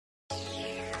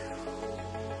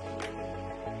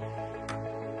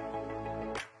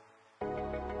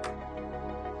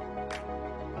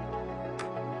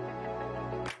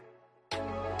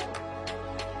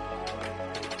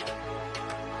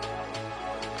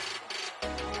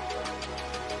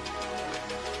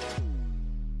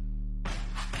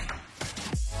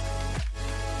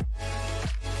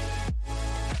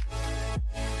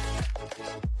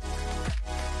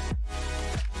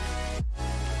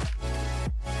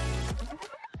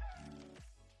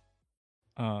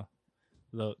Uh,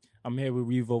 Look, I'm here with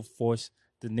Revo Force.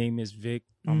 The name is Vic.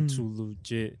 I'm too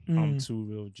legit. I'm too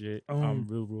real legit. I'm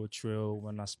real trill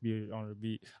when I spit on the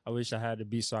beat. I wish I had the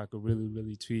beat so I could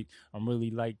really tweak. I'm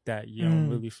really like that. Yeah, I'm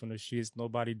really from the streets.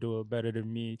 Nobody do it better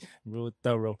than me. Real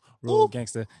thorough, real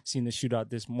gangster. Seen the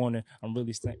shootout this morning. I'm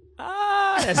really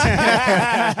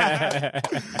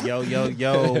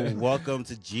Yo. Welcome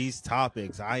to G's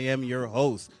Topics. I am your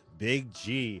host, Big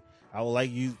G. I would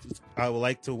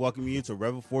like to welcome you to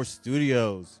Rebel Force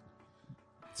Studios.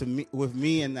 With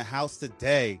me in the house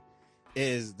today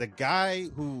is the guy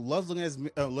who loves looking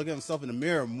at himself in the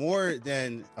mirror more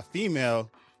than a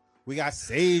female. We got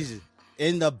Sage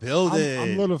in the building.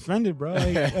 I'm a little offended, bro.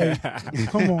 Hey,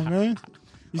 come on, man.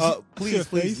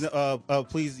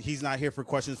 Please. He's not here for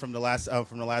questions from the last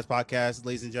podcast,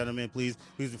 ladies and gentlemen. Please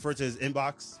refer to his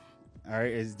inbox. All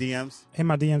right, his DMs. Hit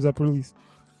my DMs up, please.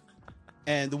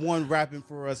 And the one rapping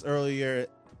for us earlier,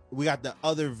 we got the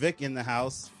other Vic in the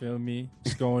house. Feel me?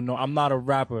 What's going on? I'm not a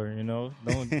rapper, you know.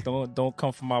 Don't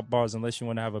come for my bars unless you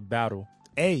want to have a battle.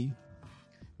 Hey.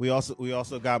 We also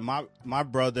got my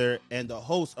brother and the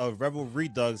host of Rebel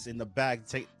Redux in the back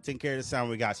taking care of the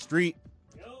sound. We got Street.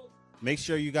 Make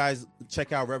sure you guys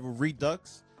check out Rebel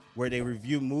Redux where they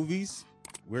review movies.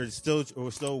 We're still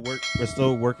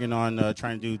working on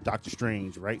trying to do Doctor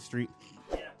Strange, right, Street?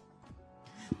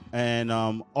 And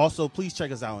also, please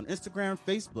check us out on Instagram,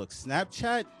 Facebook,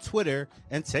 Snapchat, Twitter,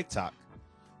 and TikTok.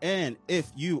 And if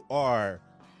you are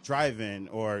driving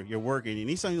or you're working, you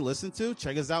need something to listen to,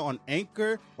 check us out on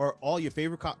Anchor or all your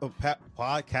favorite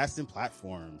podcasting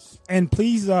platforms. And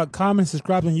please comment and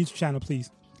subscribe on YouTube channel,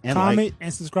 please. And comment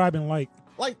and subscribe and like.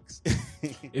 Likes.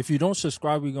 If you don't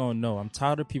subscribe, we're going to know. I'm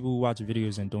tired of people who watch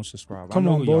videos and don't subscribe. Come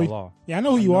on, boy. Y'all are. Yeah, I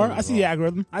know who you are. I see the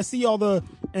algorithm. I see all the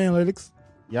analytics.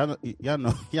 Y'all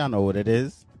know what it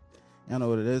is. Y'all know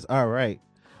what it is. All right.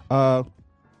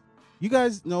 You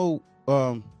guys know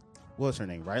what's her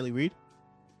name? Riley Reid?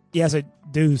 Yes, I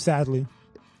do, sadly.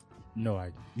 No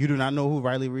idea. You do not know who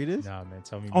Riley Reid is? Nah, man,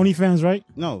 tell me. OnlyFans, right?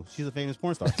 No, she's a famous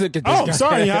porn star. Look at this Oh, guy.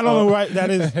 sorry, I don't know what that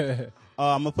is.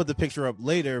 I'm gonna put the picture up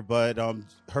later, but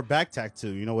her back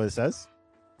tattoo, you know what it says?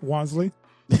 Wansley.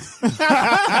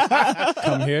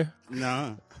 Come here.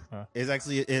 Nah. It's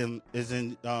actually in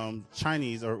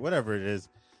Chinese or whatever it is,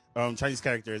 Chinese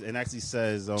characters, and actually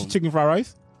says chicken fried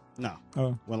rice. No.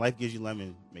 Oh. When life gives you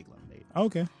lemon, make lemonade.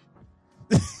 Okay.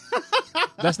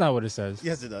 That's not what it says.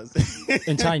 Yes, it does.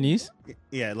 In Chinese?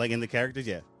 Yeah, like in the characters.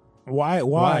 Yeah.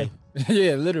 Why?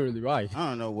 Yeah, literally. Why? I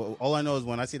don't know. All I know is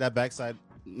when I see that backside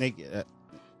naked,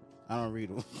 I don't read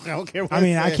them. I don't care. What I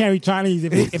mean, I can't read Chinese.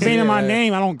 If it ain't in my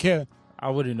name, I don't care. I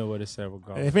wouldn't know what it said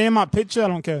regardless. If it ain't in my picture, I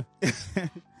don't care.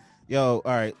 Yo,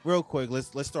 all right, real quick,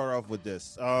 let's start off with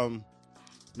this.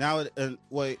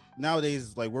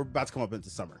 Nowadays, like we're about to come up into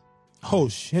summer. Oh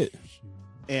shit!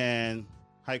 And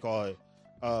how you call it?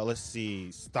 Let's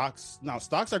see, stocks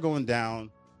are going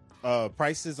down.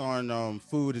 Prices on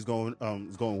food is going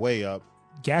way up.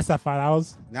 Gas at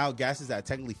 $5. Now gas is at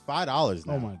technically $5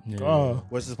 now. Oh my god!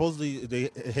 Which supposedly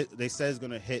they said is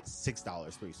going to hit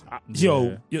 $6 pretty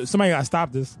soon. Yo, somebody gotta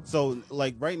stop this. So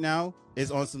like right now, it's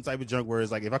on some type of junk where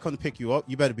it's like if I come to pick you up,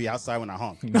 you better be outside when I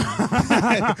honk.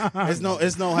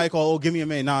 It's no hike. Oh, give me a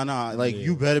minute. Nah. Like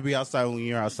you better be outside when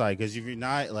you're outside, because if you're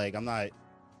not, like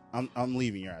I'm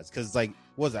leaving your ass. Because like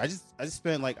what was it? I just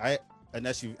spent like I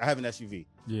have an SUV.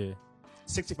 Yeah.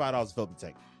 $65 to fill up the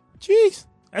tank. Jeez.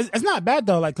 It's not bad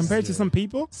though, like compared to some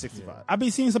people. 65. I've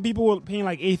been seeing some people paying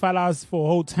like $85 for a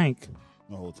whole tank.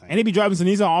 The whole tank. And they be driving some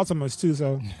Nissan Altimas too,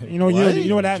 so you know what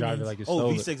that Drive means. it like it's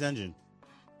V6 engine.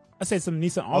 I said some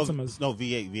Nissan Altimas. No,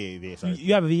 V8. Sorry.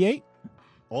 You have a V8?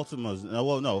 Altimas.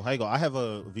 No. How you go? I have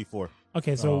a V4.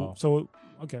 Okay, so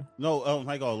okay. No,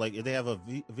 how you go? Like they have a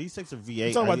V6 or V8.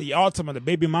 You're talking about the Altima, the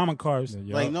baby mama cars.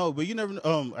 Yeah, like no, but you never.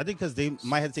 I think because they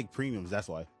might have to take premiums. That's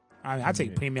why. I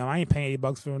take premium. I ain't paying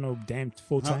 $80 for no damn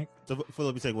full tank. So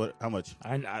Philip, you take what? How much?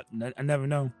 I never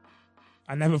know.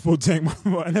 I never full tank.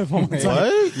 I never full tank.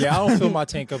 What? Yeah, I don't fill my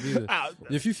tank up either.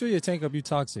 If you fill your tank up, you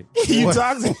toxic. You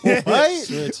toxic? What?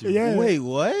 Swear to you. Yeah. Wait,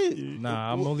 what?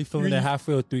 Nah, I'm only filling it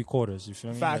halfway or 3/4. You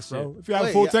feel me? Facts, That's bro. it. If you have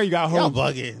a full tank, you got Y'all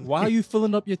hose. bugging. Why are you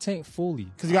filling up your tank fully?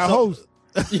 Because you got hose.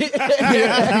 I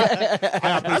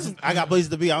got places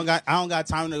to be. I don't got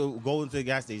time to go into the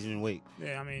gas station and wait.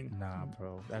 Yeah, I mean, Nah,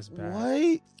 bro, that's bad.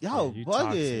 What? Y'all you bugging.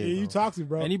 toxic. yeah, you toxic,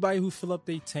 bro. Anybody who fill up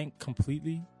their tank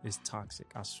completely is toxic.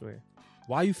 I swear.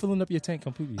 Why are you filling up your tank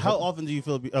completely? How often do you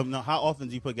how often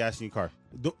do you put gas in your car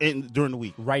during the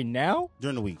week? Right now,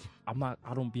 during the week, I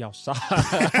don't be outside.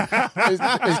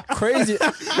 it's crazy.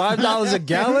 $5 a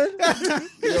gallon.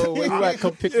 Yo, where you at?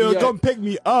 Come pick me up. Come pick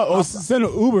me up or send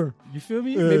an Uber. You feel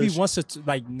me? Maybe once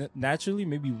naturally,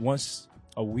 maybe once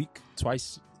a week,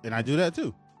 twice. And I do that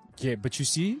too. Yeah, but you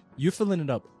see, you're filling it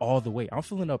up all the way. I'm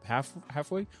filling up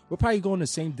halfway. We're probably going the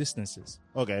same distances.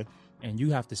 Okay. And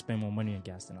you have to spend more money on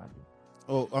gas than I do.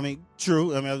 Oh, I mean,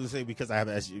 true. I mean, I was gonna say because I have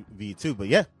an SUV too, but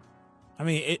yeah. I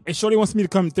mean, if Shorty wants me to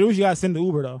come through, she gotta send the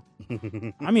Uber though.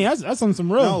 I mean, that's on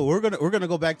some real. No, we're gonna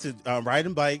go back to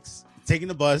riding bikes, taking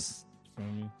the bus.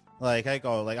 Like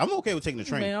I'm okay with taking the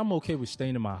train. Man, I'm okay with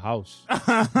staying in my house.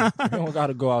 We don't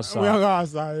gotta go outside. We don't go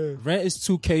outside. Yeah. Rent is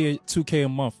 $2K a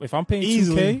month. If I'm paying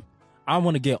Easily. $2K, I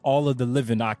want to get all of the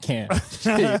living I can.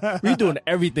 We doing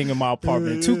everything in my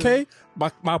apartment. $2K,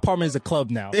 my apartment is a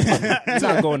club now. It's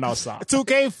not going outside.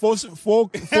 $2K,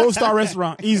 four-star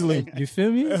restaurant easily. You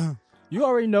feel me? You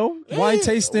already know. Wine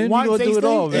tasting. Wine we gonna do it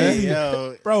all, man. Hey,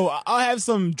 yo. Bro, I'll have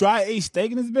some dry aged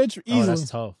steak in this bitch easily. Oh, that's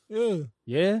tough. Yeah.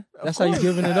 Yeah? That's how you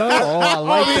giving it up? Oh, I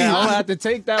like that. I'm gonna have to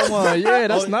take that one. Yeah,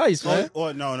 that's nice, man.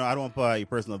 Or no, I don't want to put out your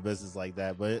personal business like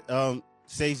that. But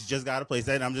Sage just got a place.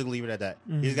 I'm just gonna leave it at that.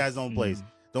 He's got his own place.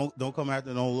 Don't come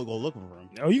after. Don't go looking for him.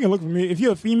 Oh, you can look for me. If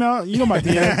you're a female, you know my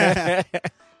DM.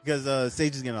 Because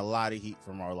Sage is getting a lot of heat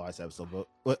from our last episode.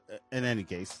 But in any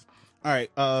case, all right,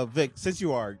 Vic, since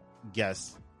you are a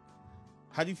guest,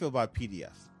 how do you feel about PDF?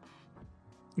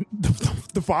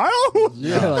 The file?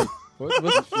 Yeah.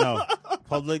 What's No,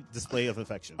 public display of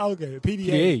affection. Okay,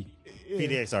 PDA. PA?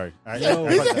 PDA, sorry. I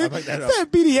fucked that He up.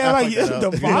 said PDA like fucked that the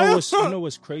up. file. You know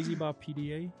what's crazy about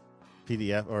PDA?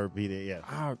 PDF or PDA,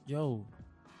 yeah. Yo,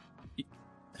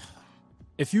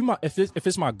 if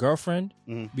it's my girlfriend,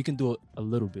 we can do it a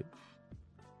little bit.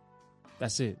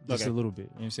 That's it, just a little bit. You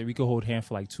know what I'm saying? We could hold hand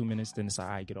for like 2 minutes, then it's like,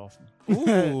 all right, get off me.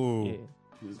 Ooh. Yeah.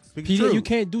 Speaking PDA, true. you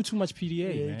can't do too much PDA,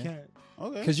 Yeah, man. you can't.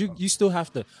 Okay. Because you still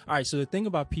have to. All right, so the thing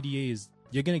about PDA is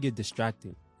you're gonna get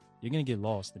distracted. You're gonna get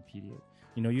lost in PDA.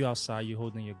 You know, you outside, you're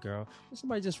holding your girl.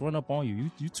 Somebody just run up on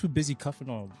you. You too busy cuffing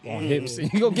on hips.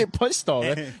 And you gonna get punched on.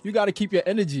 Man. You got to keep your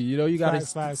energy. You know, you got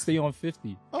to stay on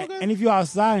 50. Okay. And if you're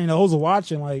outside and the hoes are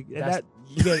watching, like that,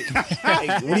 you get.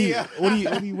 Like,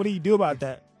 what do you do about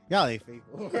that? Y'all ain't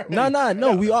faithful.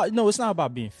 No. We are. No, it's not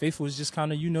about being faithful. It's just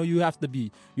kind of, you have to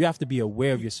be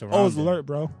aware of your surroundings. Always alert,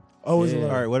 bro. Always alert.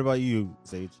 All right, what about you,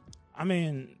 Sage? I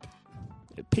mean,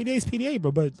 PDA's PDA,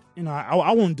 bro. But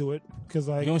I won't do it because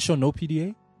like You don't show no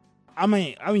PDA. I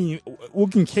mean, we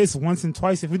can kiss once and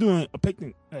twice if we're doing a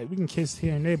picnic. Like, we can kiss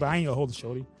here and there, but I ain't gonna hold the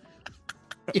shorty.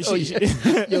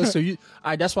 Yo, so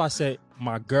that's why I said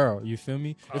my girl. You feel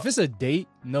me? If it's a date,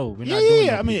 no, we're not doing.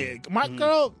 Yeah, no I mean, my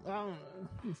girl.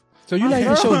 So you're not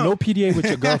even showing no PDA with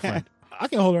your girlfriend. I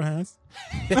can hold her hands.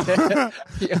 Yo.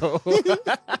 I'm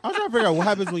trying to figure out what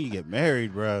happens when you get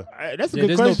married, bro. That's a Yeah, good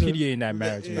there's question. no PDA in that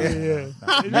marriage.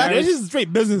 It's just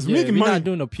straight business. We're Yeah, making we're money. not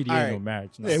doing no PDA in no Right.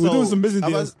 marriage. No. Yeah, we're doing some business I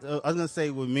deals. was gonna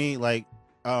say with me, like,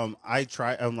 I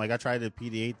tried the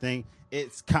PDA thing.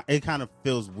 It kind of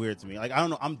feels weird to me. Like, I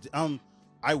don't know.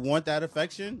 I want that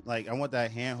affection. Like, I want that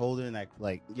hand holding, that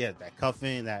that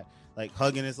cuffing, that like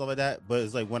hugging and stuff like that. But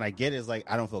it's like when I get it, it's like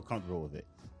I don't feel comfortable with it.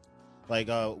 Like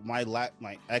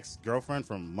my ex girlfriend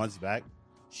from months back,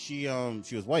 she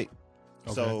was white.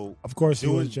 Okay. So Of course, she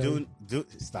was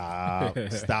stop.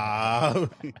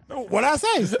 What I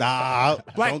say?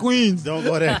 Stop. Black Don't- queens. Don't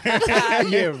go there.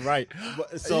 Yeah, right.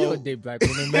 But- You so don't date black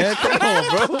women, man. Come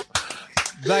on, bro.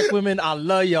 Black women, I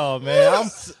love y'all, man.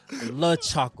 I love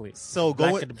chocolate. So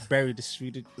Black going. of the berry, the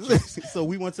sweetest. So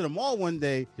we went to the mall one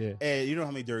day, Yeah. and you know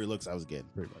how many dirty looks I was getting,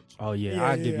 pretty much. Oh yeah, Yeah,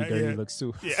 I give you yeah, dirty yeah. looks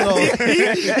too. So,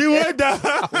 He went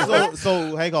down.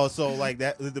 so hang on. So like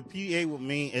that, the PA with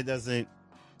me, it doesn't.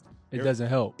 It doesn't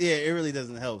help. Yeah, it really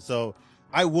doesn't help. So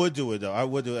I would do it though. I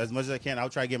would do it as much as I can. I'll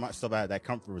try to get myself out of that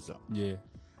comfort zone. Yeah.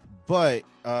 But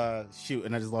shoot,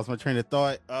 and I just lost my train of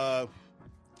thought.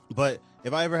 But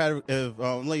if I ever had,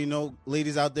 I'm letting you know,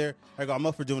 ladies out there, I'm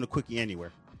up for doing a quickie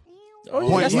anywhere. Oh,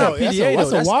 Point that's blank. not PDA That's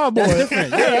though. a wild boy. That's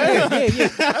different. Yeah.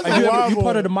 That's Are you, a wild you boy.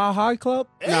 part of the Mile High Club?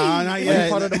 Nah, not Are yet.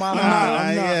 you part of the Mile Nah, High? not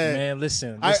I'm not. yet. Man,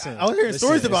 listen. I was hearing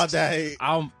stories about that.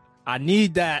 I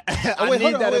need that. Oh, I wait, need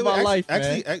hold on, that wait, in my wait, life,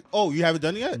 actually, man. oh, you haven't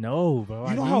done it yet? No, bro.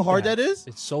 You know I how need hard that is?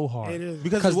 It's so hard. It is.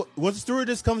 Because once the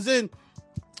stewardess comes in,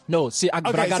 No, see, but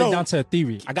Okay, I got so- it down to a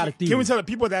theory. I got a theory. Can we tell the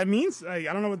people what that means? Like,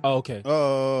 I don't know what. Oh, okay.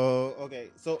 Okay.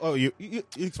 So, you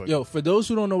explain. Yo, for those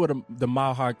who don't know what the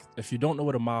Mile High, if you don't know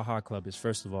what a Mile High Club is,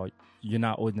 first of all, you're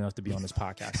not old enough to be on this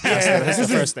podcast. That's the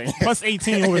first thing. Plus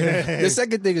 18 over there. The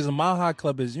second thing is a Mile High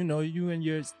Club is, you and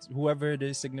your whoever it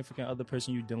is, significant other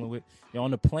person you're dealing with, you're on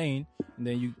the plane, and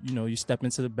then you step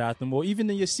into the bathroom, or even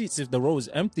in your seats if the row is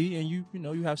empty, and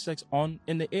you have sex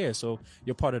in the air. So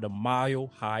you're part of the Mile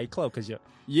High Club because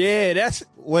that's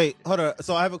Wait, hold on.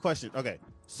 So I have a question. Okay,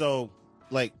 so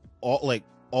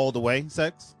all the way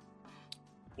sex.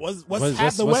 What's What's-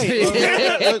 half the what's-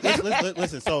 way?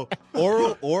 Listen. So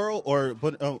oral, or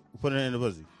put it in the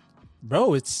pussy.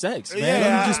 bro, it's sex, man.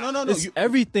 Yeah. No. It's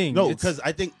everything. No, It's- because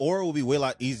I think oral will be way a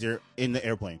lot easier in the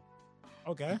airplane.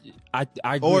 Okay. I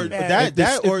agree. Or if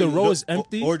the row is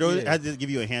empty, or do yeah. it has to give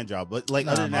you a hand job. But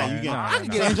other than that, you get. I can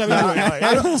get a job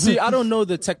anyway. See, I don't know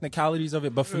the technicalities of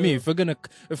it, but for me, if we're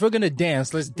gonna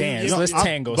dance, let's dance, You know, let's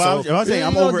tango. But So I'm saying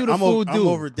I'm we gonna do the full do.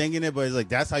 overthinking it, but it's like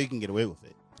that's how you can get away with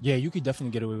it. Yeah, you could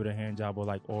definitely get away with a hand job or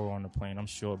like oral on the plane. I'm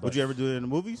sure. But Would you ever do it in the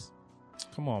movies?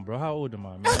 come on, bro. How old am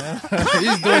I, man?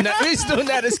 He's doing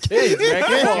that as kids, man.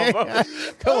 Come on, bro.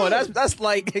 Come on. That's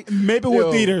like Maplewood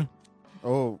Yo. Theater.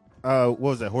 Oh, what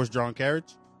was that? Horse-drawn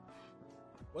carriage?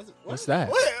 What's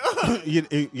that?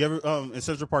 you ever in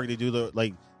Central Park they do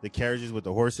the carriages with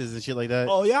the horses and shit like that?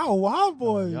 Oh, y'all wild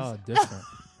boys. Y'all different.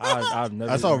 I've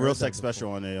never. I saw a heard real that sex before.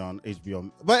 special on it on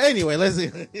HBO. But anyway, let's see.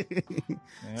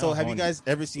 Man, So y'all have you horny. guys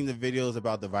ever seen the videos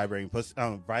about the vibrating pussy?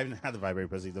 Not the vibrating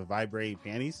pussy, the vibrating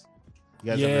panties.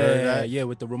 You guys ever heard of that? Yeah,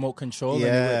 with the remote control. and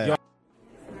Yeah. it would-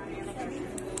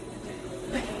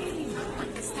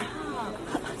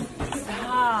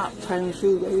 Stop. Try on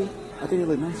shoes, baby. I think they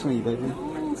look nice on you, baby.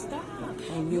 Oh, stop.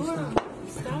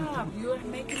 Stop. You're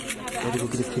making me have Baby, go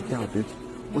an get us kicked out, bitch.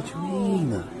 What you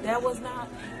mean? That was not.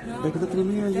 No. Baby, look in the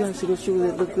mirror. You gotta see those shoes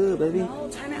that look good, baby. No,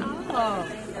 turn it off.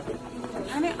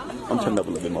 Turn it off. I'm turning up a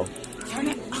little bit more. Turn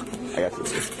it off. I got you.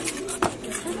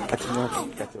 I turn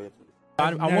up. Got you. I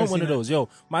Never want one seen of that. those. Yo,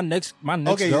 my next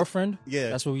Okay, girlfriend. yeah.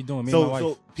 That's what we doing. Me and my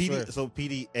wife. So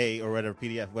PDA or whatever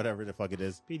PDF, whatever the fuck it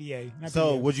is. PDA. not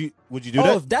So PDA. would you do Oh,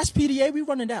 that? if that's PDA, we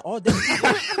running that all day.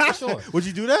 For sure. Would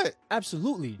you do that?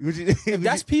 Absolutely. Would you? If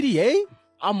that's PDA,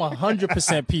 I'm 100%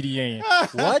 PDAing.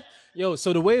 What? Yo,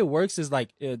 so the way it works is like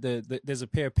there's a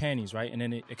pair of panties, right? And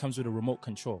then it comes with a remote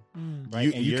control,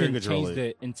 right? And you you're can control change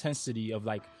it. the intensity of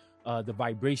like the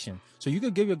vibration. So you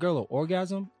could give your girl an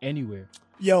orgasm anywhere.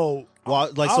 Yo,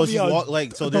 Well, like I'll so be she's a walk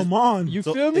so there's Damon. You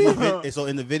so feel in me? so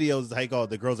in the videos, how you call it,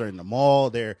 the girls are in the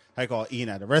mall, they're how you call it, eating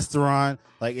at a restaurant,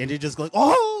 like, and they just go,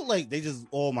 oh, like they just,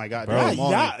 oh my god, Bro. they're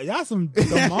on it. Y'all some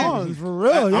Damons for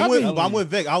real. Y'all be- I'm with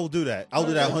Vic. I will do that. I'll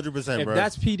do that 100%, If bro.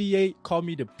 that's PDA, call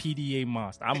me the PDA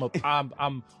monster.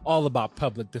 I'm all about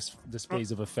public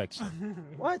displays of affection.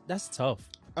 What? That's tough.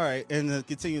 All right, and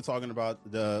continue talking about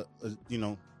the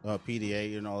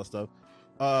PDA and all that stuff.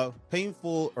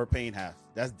 Painful or pain half.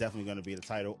 That's definitely going to be the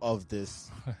title of this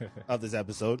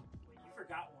episode. You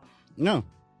forgot one. No,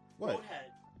 what?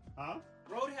 Roadhead. Huh?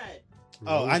 Roadhead.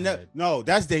 Oh, I know. Roadhead. No,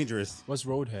 that's dangerous. What's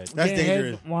roadhead? That's Getting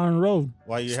dangerous. head on the road.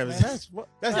 Why you having? That's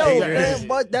That's Yo, dangerous. man,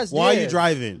 but that's Why are yeah. you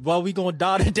driving? Well, we gonna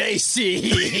die today.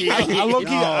 See, I low-key,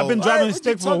 I've been No. driving What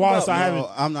stick you for a talking while, about? so I haven't.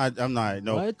 No, I'm not.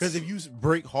 No, What? because if you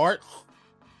break hard,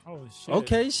 Oh shit.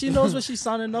 Okay, she knows what she's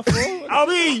signing up for. I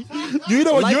mean, do you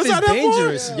know what Life you're is signing up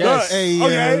dangerous, for? yes. Hey,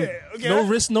 Okay. No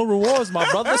risk, no rewards, my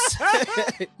brothers.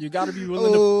 You gotta be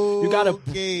willing to.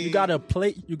 Okay. You gotta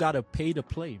play. You gotta pay to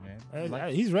play, man.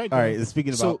 Like- He's right. all right.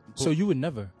 Speaking so, about so you would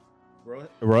never.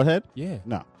 roadhead, Yeah.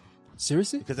 no,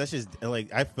 Seriously, because that's just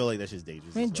like I feel like that's just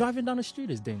dangerous. man. as fuck. Driving down the street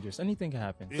is dangerous. Anything can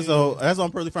happen. So that's why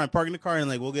I'm perfectly fine parking the car and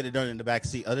like we'll get it done in the back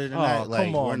seat. Other than that, Oh, like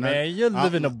come we're on, not- man. You're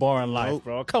living a I'm- boring life, Nope.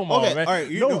 bro. Come Okay, on, man. all right,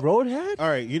 you no know- roadhead? All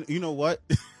right, you know what?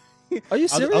 Are you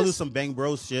serious? I'll do some bang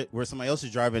bros shit where somebody else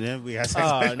is driving in. We have sex.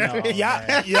 Oh, no. Yeah,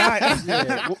 man. yeah.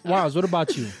 Yeah. Waz, what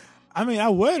about you? I mean, I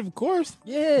would, of course.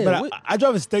 Yeah. But what- I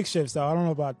drive a stick shift, so I don't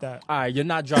know about that. all right, you're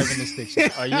not driving the stick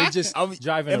shift. Are you just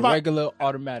driving a if I- regular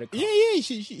automatic car? Yeah,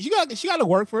 she got to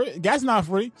work for it. Gas not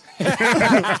free.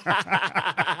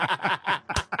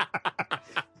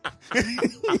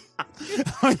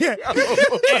 Oh, yeah.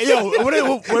 Hey, yo, what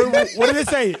did it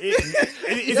say?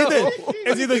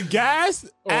 It's either gas,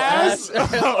 ass,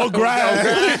 or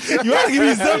grass. You gotta give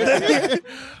me something.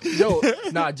 Yo,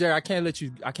 nah, Jerry, I can't let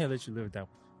you live that way.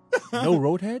 No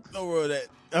roadhead? No roadhead.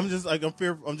 I'm just like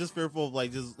I'm just fearful of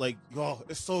like just like oh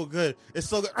it's so good. It's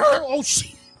so good. Oh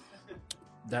shit.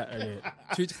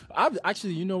 I've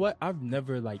actually, you know what? I've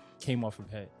never like came off of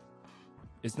head.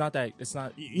 It's not.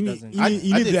 You need- doesn't. you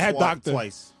need- I the did head swap doctor.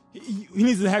 twice. He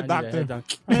needs a head doctor.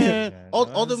 Man,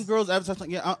 all them girls advertise like,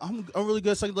 yeah, I'm really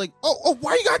good. So like, oh,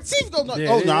 why you got teeth?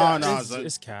 No,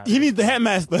 It's cap. He needs the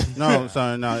headmaster. No,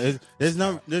 son, no. There's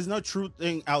no true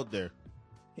thing out there.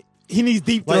 He needs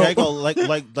deep throat. Like I go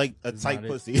like a tight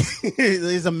pussy.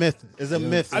 It's a myth. It's a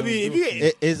myth. I mean,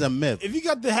 it is a myth. If you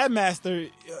got the headmaster,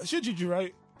 should you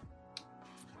right?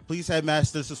 Please,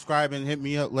 headmaster, subscribe and hit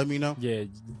me up. Let me know. Yeah,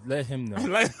 let him know.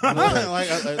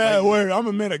 Word, I'm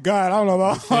a man of God. I don't know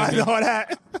about all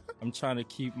that. I'm trying to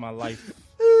keep my life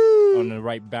on the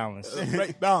right balance.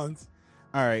 Right balance.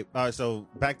 All right. So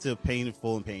back to paying in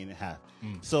full and paying in half.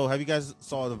 So have you guys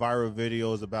saw the viral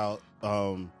videos about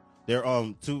there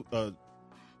two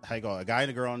how you call it, a guy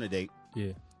and a girl on a date?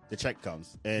 Yeah. The check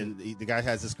comes and the guy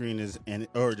has the screen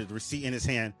or the receipt in his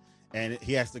hand. And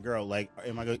he asked the girl, like,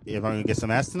 am I gonna get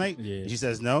some ass tonight? Yeah. And she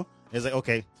says no. It's like,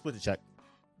 okay, split the check.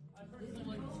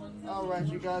 All right,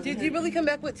 you guys. Did you really come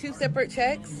back with 2 separate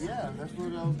checks? Yeah, that's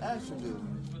what I was asking you.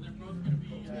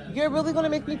 You're really gonna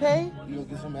make me pay? You gonna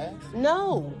get some ass?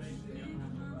 No.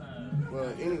 Well,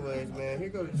 anyways, man, here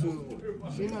go the 2.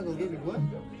 She's not gonna give you what?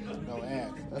 No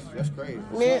ass. That's crazy.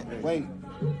 Man. Wait.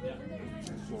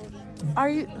 Are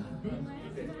you?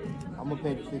 I'm gonna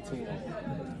pay the 15.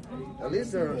 At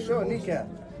least show a kneecap.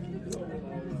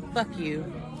 Fuck you.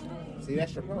 See,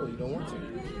 that's your problem. You don't want to.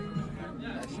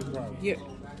 That's your problem.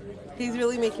 He's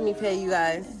really making me pay, you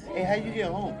guys. Hey, how you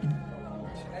get home?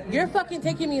 You're fucking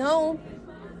taking me home.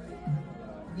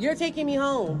 You're taking me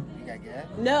home. You got gas?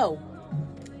 No.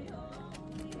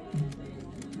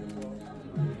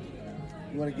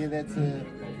 You want to give that to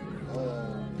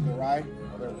the ride?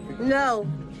 No.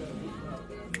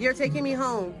 You're taking me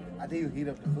home. I think you heat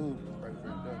up the food right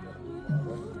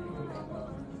before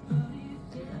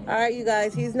All right, you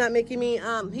guys. He's not making me.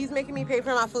 He's making me pay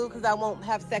for my food because I won't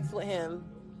have sex with him.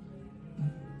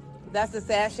 That's a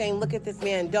sad shame. Look at this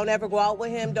man. Don't ever go out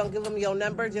with him. Don't give him your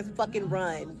number. Just fucking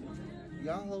run.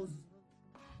 Y'all hoes.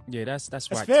 Yeah, that's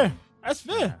right. Fair. That's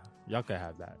fair. Yeah, y'all can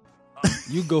have that.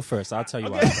 You go first. I'll tell you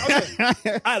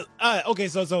why. Okay.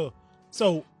 So,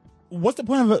 what's the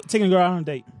point of taking a girl out on a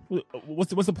date? What's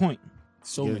the point?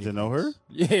 So Get many. to know her?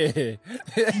 Yeah.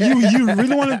 You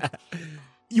really want to?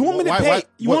 You want me to pay?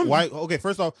 Why? Okay,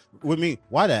 first off, with me,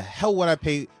 why the hell would I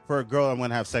pay for a girl I'm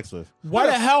gonna have sex with? Why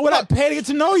the hell would I pay to get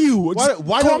to know you?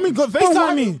 Why call me? Go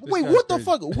FaceTime me. Wait, what the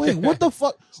fuck? Wait, what the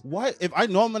fuck? Why? If I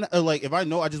know I'm gonna if I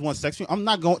know I just want sex with you, I'm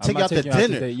not going to take you out to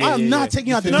dinner. I'm not taking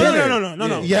you out to dinner.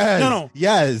 No. Yes.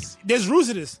 Yes. There's rules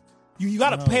to this. You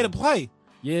gotta pay to play.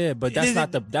 Yeah, but that's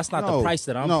not the price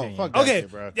that I'm paying. Fuck that Okay, shit,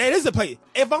 bro. yeah, it is a pay.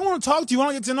 If I want to talk to you, I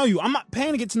want to get to know you. I'm not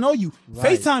paying to get to know you.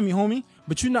 Right. FaceTime me, homie.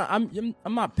 But you're not.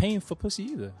 I'm not paying for pussy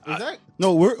either.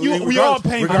 No, we all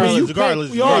paying for it. Regardless,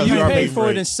 We all You are pay paying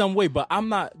for it in some way, but I'm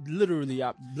not literally.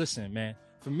 Listen, man.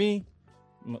 For me,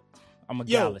 I'm a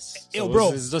gallus. Yo, So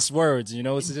bro. it's just words.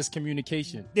 It's just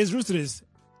communication. There's roots to this.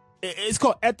 It's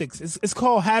called ethics. It's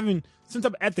called having some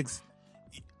type of ethics.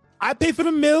 I pay for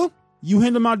the meal, you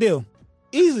handle my deal.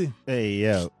 Easy. Hey,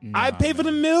 yo. I pay for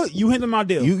the meal, you handle my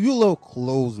deal. You a little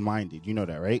closed-minded. You know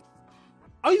that, right?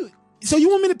 Are you? So you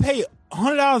want me to pay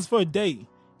 $100 for a date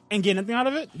and get nothing out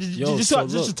of it? Just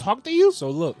to talk to you? So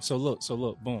look.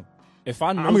 Boom. If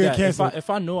I know I'm gonna that, cancel. if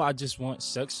I know I just want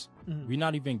sex, we're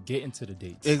not even getting to the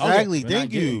dates. Exactly. We're not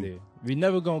Thank getting you. there. We're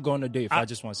never gonna go on a date if I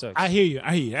just want sex. I hear you.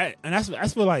 And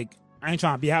that's feel like I ain't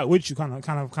trying to be out with you kind of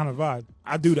vibe.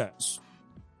 I do that.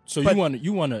 So But-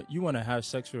 you wanna have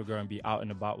sex with a girl and be out and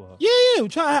about with her. Yeah. We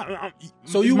try to have,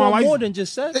 So you want more than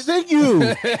just sex? Thank you.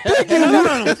 No.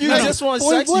 If you just want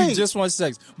Point sex, blank. you just want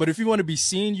sex. But if you want to be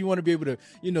seen, you want to be able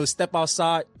to, step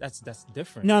outside. That's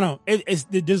different. No.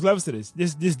 There's levels to this.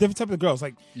 There's different type of girls.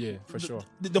 Like Yeah, for sure.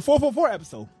 the 444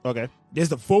 episode. Okay. There's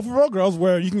the 444 girls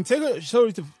where you can take her show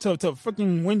to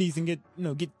freaking Wendy's and get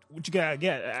what you gotta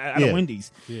get out of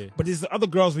Wendy's. Yeah. But there's the other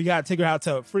girls where you gotta take her out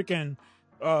to freaking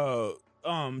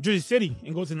Jersey City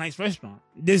and go to a nice restaurant.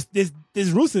 There's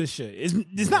rules to this shit.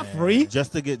 It's not free.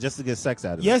 Just to get sex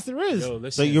out of it. Yes, there is. Yo, So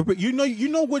listen. you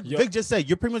know what Vic just said.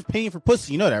 You're pretty much paying for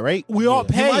pussy. You know that, right? We all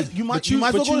pay. You might But as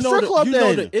well go to know strip club you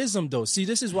know then. the ism though. See,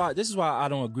 this is why I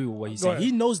don't agree with what he's Go saying. ahead.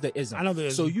 He knows the ism. I know the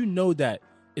ism. So you know that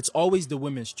it's always the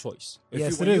women's choice.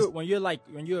 Yes, it is. When you're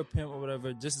a pimp or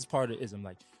whatever, this is part of the ism.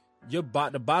 Like the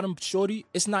bottom shorty,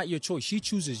 it's not your choice. She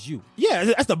chooses you. Yeah,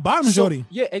 that's the bottom So- shorty.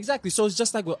 Yeah, exactly. So it's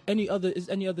just like with any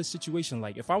other situation.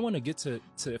 Like if I want to get to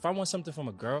if I want something from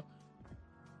a girl,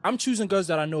 I'm choosing girls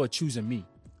that I know are choosing me.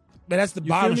 But that's the You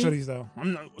bottom feel me? shorties though.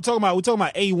 We're talking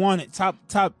about A1 at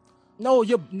top No,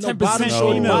 10% bottom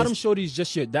shorty. females. Bottom shorty is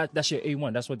just that's your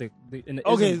A1. That's what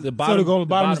Okay, the so the goal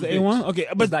bottom is the bitch A1? Okay,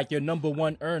 but- is like your number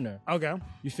one earner. Okay.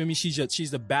 You feel me?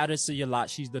 She's the baddest of your lot.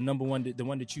 She's the number one, the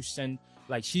one that you send.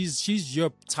 Like she's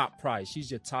your top prize.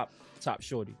 She's your top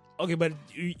shorty. Okay, but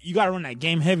you gotta run that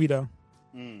game heavy though.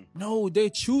 No, they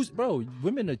choose, bro.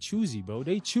 Women are choosy, bro.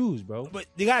 They choose, bro. But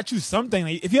you gotta choose something.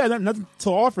 Like, if you have nothing to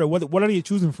offer, what are you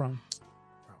choosing from?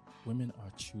 Women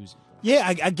are choosy, bro. Yeah,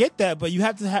 I get that, but you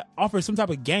have to offer some type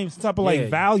of game, some type of like Yeah.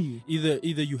 value. Either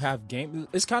you have game.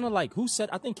 It's kind of like who said?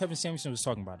 I think Kevin Samuelson was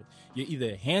talking about it. You're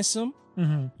either handsome,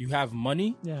 you have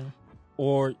money, Yeah.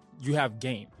 or you have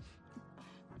game.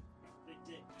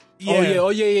 Yeah. Oh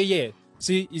yeah.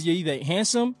 See, you're either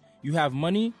handsome, you have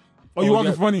money, Oh, you or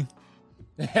walking funny.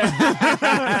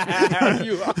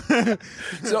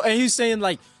 So, and he's saying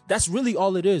like that's really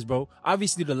all it is, bro.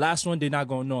 Obviously, the last one they're not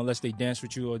gonna know unless they dance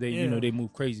with you or they they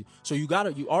move crazy. So you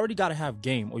already gotta have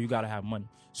game or you gotta have money.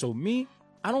 So me,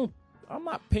 I'm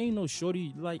not paying no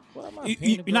shorty like what am I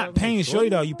paying? You're not paying shorty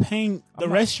though. You paying the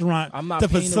restaurant I'm not to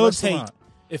paying the facilitate. restaurant.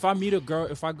 If I meet a girl,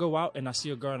 if I go out and I see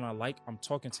a girl and I like, I'm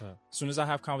talking to her. As soon as I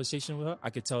have conversation with her, I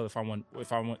can tell if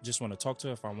I just want to talk to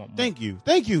her, if I want more. Thank you.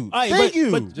 Alright, Thank but-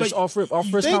 you. but- Just off first Thank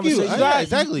you. conversation. Yeah,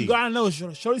 exactly. You gotta know,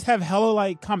 shorties have hella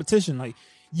like competition. Like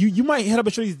you might hit up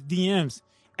a shorty's DMs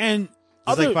and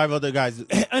There's like 5 other guys. in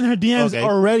her DMs Okay.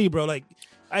 already, bro. Like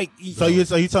So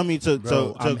you tell me to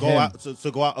Bro, I'm go him. out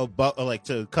to go out above, like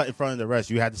to cut in front of the rest.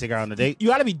 You had to take her on a date. you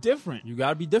gotta be different. You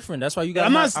gotta be different. That's why you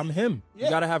gotta. I'm him. Yeah. You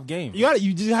gotta have game.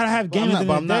 You just gotta have game. I'm at the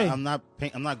end of the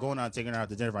day. I'm not going out and taking her out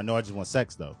to dinner if I know I just want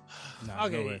sex though. Nah, no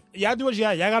Okay, way. y'all do what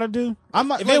y'all gotta do. I'm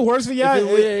not. If it works for y'all, if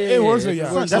it- it works yeah, for if it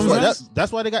y'all. works, That's it why works.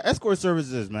 that's why they got escort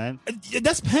services, man.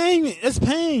 That's paying. That's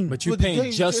paying. But you're But paying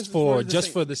they- just for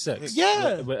the sex. sex.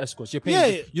 Yeah. with escorts. You're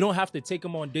paying. Yeah. You don't have to take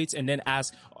them on dates and then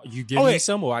ask, "You give Okay. me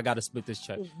some, or I gotta split this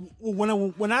check."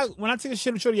 when I take a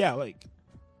shit with shorty out, like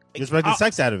You're expecting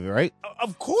sex out of it, right?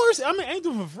 of course I mean ain't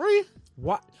doing for free.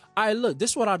 What? I look.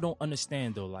 This is what I don't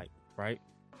understand though. Like, right?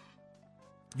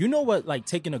 You know what? Like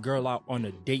taking a girl out on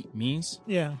a date means.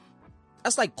 Yeah,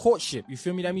 That's like courtship. You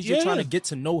feel me? That means you're Yeah. trying to get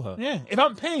to know her. yeah. If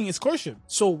I'm paying, it's courtship.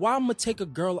 So why am I take a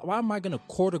girl? Why am I gonna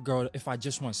court a girl if I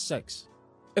just want sex?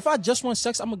 If I just want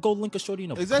sex, I'm gonna go link a shorty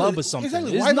in a club or something.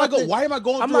 Exactly. It's Why am I nothing- why am I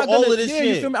going I'm through not all gonna, of this yeah,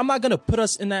 You shit? feel me? I'm not gonna put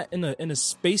us in a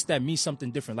space that means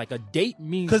something different. Like a date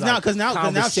means Because now she's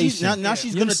conversation. now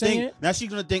she's You know gonna what I'm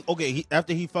saying? think okay,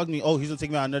 after he fucked me, he's gonna take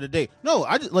me out another day. No,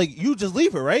 I just like you just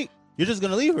leave her, right? You're just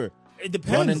gonna leave her. It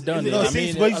depends. One and done. If- I See,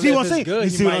 mean, but you see if what I'm it's saying? good, You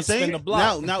he see what might I'm spin saying? the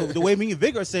block. Now the way me and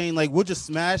Vic are saying, like we'll just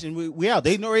smash and we out.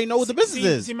 They already know what the business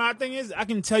is. See, my thing is, I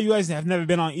can tell you guys that I've never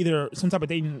been on either some type of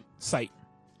dating site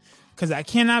because I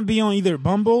cannot be on either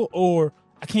Bumble or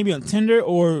I can't be on Tinder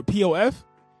or POF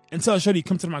until shorty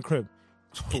come to my crib.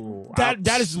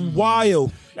 That is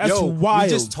wild. That's Yo, wild. we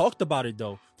just talked about it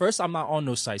though. First, I'm not on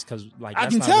those sites because like I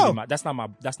that's can not tell. Really that's not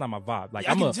my vibe. Like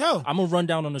I can tell. I'm gonna run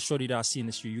down on the shorty that I see in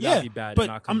the street. You Yeah, gotta be bad but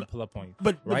and not come I'm- to pull up on you.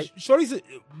 but right, shorties,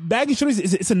 bagging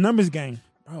shorties it's a numbers game.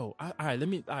 bro. All right,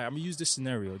 I'm gonna use this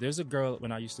scenario. There's a girl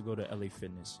when I used to go to LA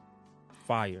Fitness.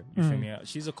 Fire, you feel me?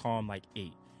 She's a calm like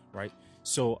 8, right?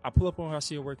 So I pull up on her, I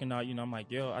see her working out. You know, I'm like,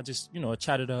 yo, I just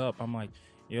chatted her up. I'm like,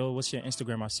 yo, what's your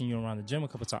Instagram? I've seen you around the gym a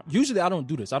couple times. Usually I don't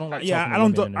do this. I don't like. Yeah, talking I to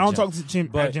don't. women in the I don't gym. talk to Jim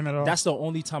But at all. that's the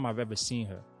only time I've ever seen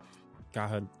her. Got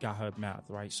her mouth,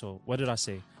 right? So what did I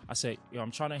say? I said, yo,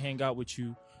 I'm trying to hang out with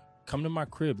you. Come to my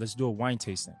crib. Let's do a wine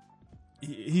tasting.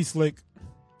 He's slick.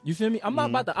 You feel me? I'm not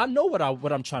about to. I know what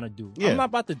I'm trying to do. Yeah. I'm not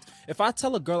about to. If I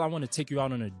tell a girl I want to take you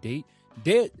out on a date,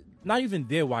 they're not even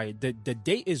there. Why the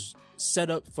date is set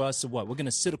up for us to what? We're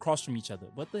gonna sit across from each other.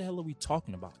 What the hell are we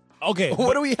talking about? Okay,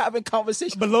 What are we having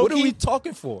conversation? But What are low-key- we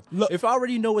talking for? Look- If I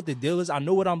already know what the deal is, I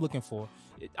know what I'm looking for.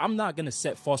 I'm not gonna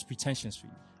set false pretensions for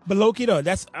you. but low key though,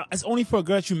 that's only for a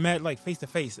girl that you met like face to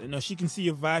face. You know, she can see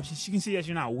your vibe. She can see that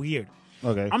you're not weird.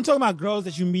 Okay. I'm talking about girls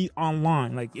that you meet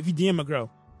online. Like if you DM a girl,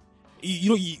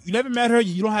 you never met her.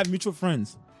 You don't have mutual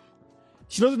friends.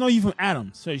 She doesn't know you from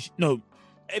Adam. So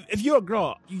if you're a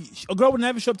girl, a girl would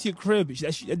never show up to your crib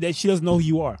that she doesn't know who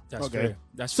you are. That's Okay. fair.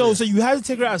 That's So fair. so you have to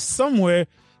take her out somewhere,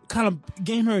 kind of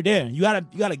game her there. You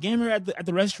gotta game her at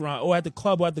the restaurant or at the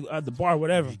club or at the bar,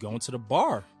 whatever. you going to the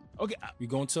bar. Okay, You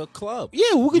going to a club.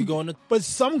 yeah, we You could. going to But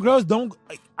some girls don't.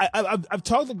 I've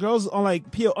talked to girls on like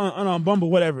on Bumble,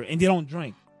 whatever, and they don't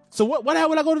drink. So what the hell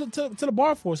would I go to the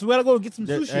bar for? So we gotta go get some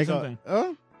sushi or something. You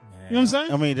know what I'm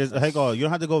saying? I mean, you don't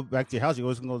have to go back to your house. You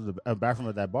always can go to the bathroom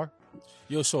at that bar.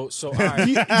 Yo, so all do, right.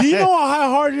 you know how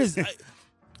hard it is?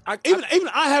 Even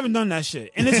I haven't done that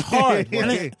shit, and it's hard.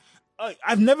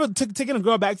 I've never taken a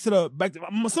girl back to some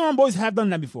of my boys have done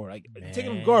that before. Like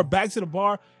taking a girl back to the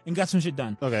bar and got some shit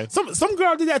done. Okay. Some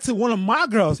girl did that to one of my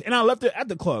girls, and I left her at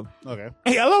the club. Okay.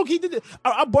 Hey, low-key did it.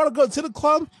 I brought a girl to the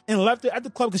club and left her at the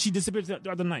club because she disappeared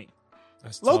throughout the night.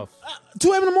 That's tough.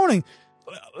 2 a.m. in the morning.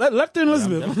 Left her in I'm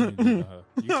Elizabeth. definitely leaving her.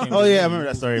 You can't Oh really yeah, I leave remember me.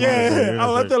 that story. Yeah, I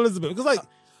left her in Elizabeth because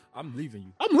I'm leaving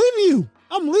you.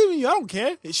 I'm leaving you. I don't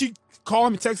care. She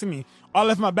called me, texting me. I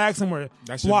left my bag somewhere.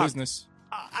 That's your Blocked. business.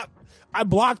 I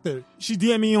blocked her. She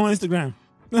DM'd me on Instagram.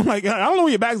 I'm like, I don't know where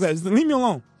your bag's at. Just leave me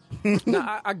alone.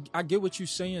 Nah, I get what you're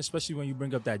saying, especially when you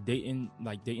bring up that dating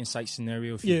site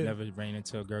scenario. If you've never ran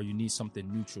into a girl, you need something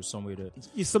neutral, somewhere to.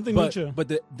 It's something But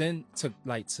neutral. then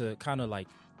to kind of like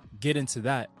get into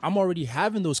that, I'm already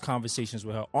having those conversations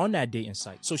with her on that dating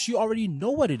site, so she already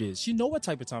know what it is. She know what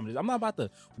type of time it is. I'm not about to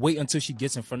wait until she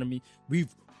gets in front of me. We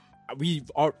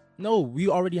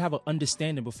already have an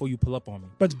understanding before you pull up on me.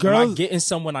 But I'm girls- not getting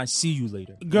someone I see you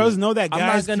later. Girls know that I'm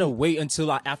guys not gonna wait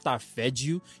until after I fed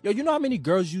you. Yo, you know how many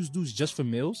girls use dudes just for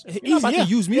meals? You're Easy, not about yeah, to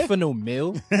use me yeah. for no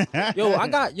meal. I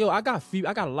got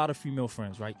a lot of female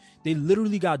friends, right? They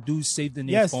literally got dudes saved in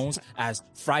their Yes. phones as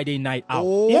Friday night out.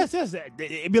 Oh, Yes,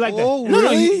 it'd be like Oh, that.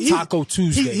 really? he's- Taco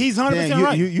Tuesday. He's 100% Damn,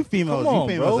 right. you females, Come on,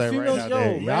 you females bro. are Females, right yo, now.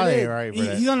 man, Y'all ain't right for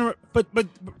that. He's on. But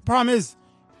problem is,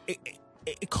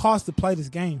 it costs to play this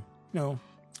game. You know,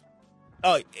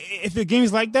 if the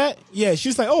game's like that, yeah,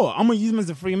 she's like, oh, I'm gonna use him as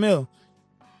a free meal.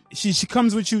 She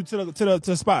comes with you to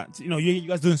the spot. You know, you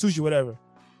guys doing sushi, whatever.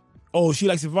 Oh, she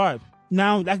likes the vibe.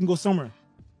 Now that can go somewhere.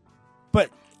 But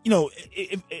you know,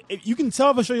 if you can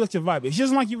tell if a show you like your vibe. If she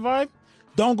doesn't like your vibe,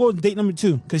 don't go to date number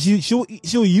 2 because she'll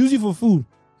use you for food.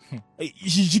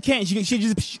 She can't. She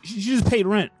just paid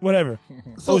rent, whatever.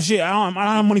 So shit, I don't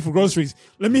have money for groceries.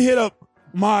 Let me hit up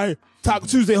my Taco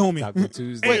Tuesday homie. Taco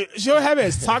Tuesday. Hey, she'll have it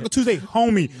as Taco Tuesday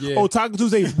homie. Yeah. Oh, Taco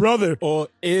Tuesday brother. Or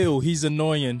ew, he's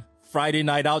annoying. Friday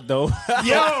night out though.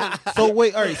 Yo, So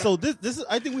wait, all right. So this is.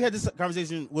 I think we had this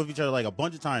conversation with each other like a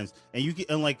bunch of times, and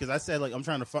because I said like I'm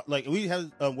trying to like we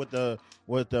had with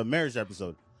the marriage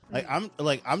episode. Like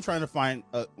I'm trying to find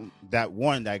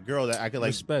that girl that I could like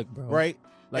Respect, bro. right.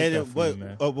 Like And that for you,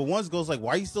 man. but once goes like,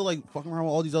 why are you still like fucking around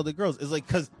with all these other girls? It's like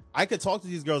because I could talk to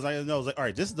these girls. I know it's like, all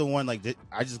right, this is the one like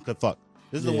I just could fuck.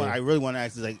 This is the one I really want to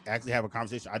actually have a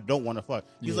conversation. I don't want to fuck.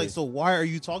 He's like, so why are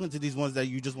you talking to these ones that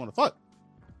you just want to fuck?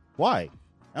 Why?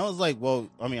 And I was like, well,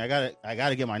 I mean, I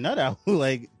gotta get my nut out.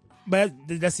 Like, but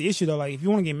that's the issue though. Like, if you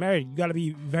want to get married, you got to be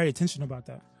very intentional about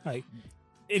that. Like,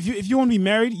 if you want to be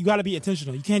married, you got to be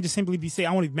intentional. You can't just simply say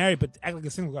I want to be married, but act like a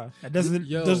single guy. That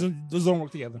those don't work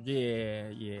together.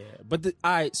 Yeah. But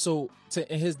all right, so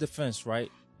in his defense, right?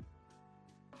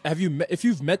 If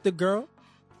you've met the girl,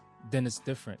 then it's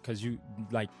different because you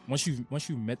like once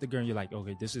you met the girl and you're like,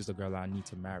 okay, this is the girl I need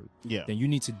to marry. Yeah. Then you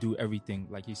need to do everything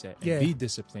like he said and be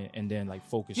disciplined and then like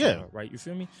focus on her, right? You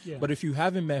feel me? Yeah. But if you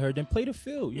haven't met her, then play the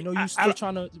field. You know, you still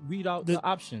trying to weed out the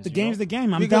options. The you game's know? the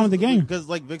game. I'm down with the game. Because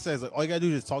like Vic says, like all you gotta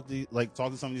do is talk to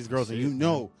some of these girls, and you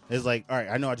know it's like, all right,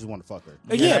 I know I just want to fuck her.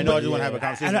 Yeah, I know but- I just want to have a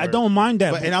conversation. I with her. don't mind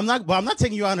that. But I'm not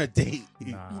taking you on a date.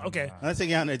 Nah, Okay. I'm not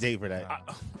taking you on a date for that.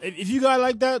 If you got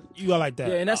like that, you got like that.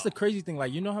 Yeah, and that's the crazy thing.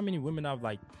 Like, you know how many women I've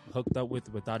like hooked up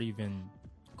with without even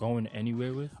going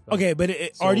anywhere with? Like, Okay, but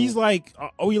are these like?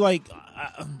 Are we like?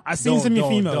 I seen some of your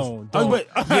females. Don't.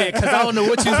 Yeah, because I don't know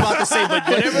what you was about to say, but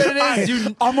whatever it is,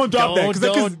 you. I'm gonna drop that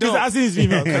Don't. because I see these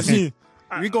females. I see,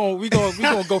 We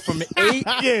gonna go from 8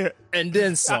 yeah, and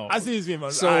then some. I see these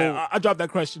females. So- I dropped that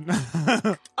question.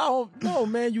 Oh no,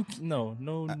 man! No.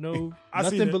 I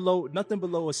seen Nothing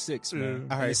below a 6, man.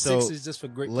 All right, And a so 6 is just for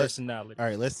great let- personality. All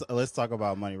right, let's talk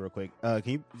about money real quick. Can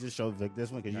you just show Vic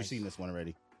this one because Nice. you've seen this one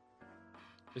already?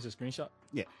 It's a screenshot.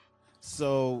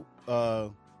 So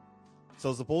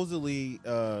supposedly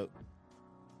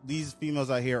these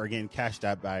females out here are getting cashed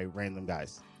out by random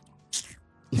guys.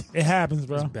 It happens, It's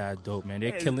bro. bad dope, man.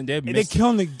 They're killing. They're They're missing.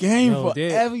 killing the game Yo, for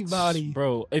they're- everybody.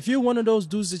 Bro, if you're one of those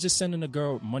dudes that's just sending a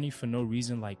girl money for no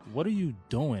reason, like, what are you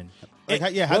doing? Like,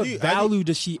 how What do you value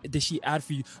does she add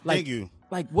for you? Like, Thank you.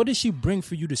 Like, what does she bring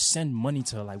for you to send money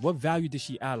to her? Like, what value does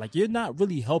she add? Like, you're not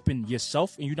really helping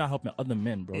yourself, and you're not helping other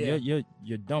men, bro. Yeah.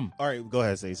 You're dumb. All right, go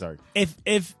ahead. Say sorry.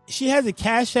 If she has a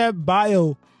Cash App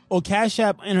bio or Cash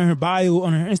App in her bio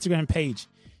on her Instagram page,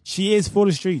 she is for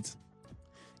the streets.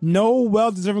 No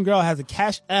well-deserving girl has a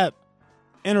Cash App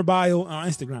in her bio on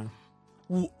Instagram.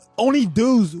 Only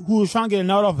dudes who are trying to get a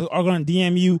note off are going to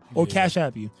DM you or Cash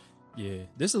App you. Yeah,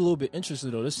 this is a little bit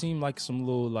interesting though. This seemed like some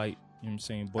little like, you know what I'm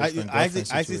saying, boyfriend I girlfriend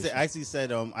actually situation.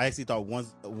 said I actually thought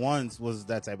ones was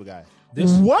that type of guy.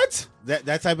 This, What? That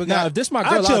type of guy. now, if this my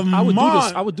Out girl, your I would do this.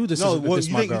 mind. I would do this. No, if what, this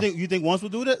my girl. you think ones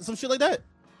would do that? Some shit like that?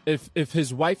 if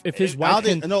his wife I'll can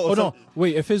think- no, hold so- on,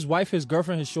 wait, if his wife, his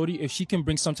girlfriend, his shorty, if she can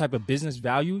bring some type of business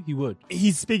value, he would.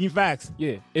 He's speaking facts.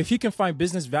 Yeah, if he can find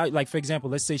business value, like for example,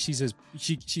 let's say she's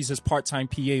his part-time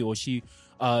PA, or she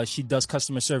does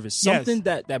customer service, Yes. something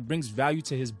that brings value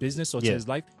to his business or to Yeah. his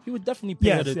life, he would definitely pay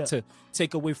her Yes, to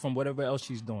take away from whatever else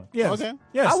she's doing. Yes. Okay.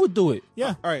 Yes. I would do it.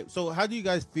 Yeah. All right. So how do you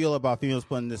guys feel about females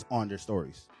putting this on their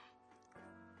stories?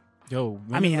 Yo,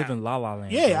 women I mean, live in la la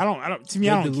land. Yeah, bro. I don't. To me,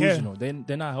 They're I don't delusional.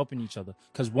 They're not helping each other.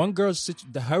 Because one girl's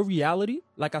her reality,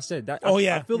 like I said, that Oh, I,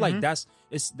 yeah. I feel like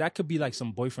that could be like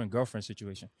some boyfriend girlfriend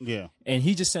situation. Yeah. And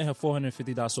he just sent her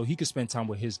 $450 so he could spend time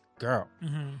with his girl.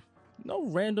 Mm-hmm. No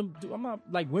random. I'm not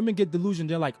like women get delusion.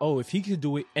 They're like, oh, if he could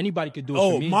do it, anybody could do it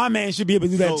Oh, for me. my man should be able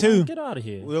to do that So- too. Get out of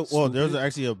here. Well, there's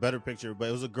actually a better picture, but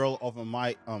it was a girl off of my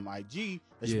IG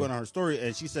that she Yeah. put on her story,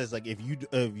 and she says like, if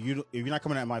you're not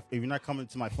coming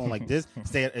to my phone like this,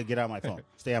 get out of my phone.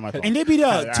 Stay out of my phone. And they be the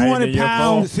I 200 ain't in your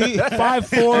pounds, phone. See?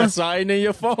 5'4". Sign in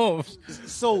your phone.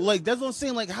 So like that's what I'm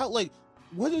saying. Like how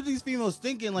what are these females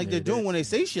thinking like Yeah, they're doing they- when they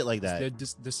say shit like that? They're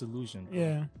disillusioned.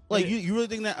 Yeah. Like you really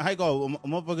think that I go a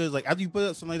motherfucker is like after you put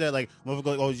up something like that, like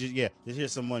motherfucker like, oh just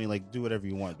here's some money, like do whatever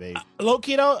you want, babe. Low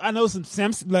key though, I know some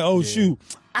simps like, oh shoot,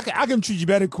 I can treat you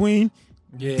better, queen.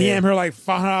 Yeah. DM her like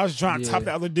 $500 trying to top Yeah.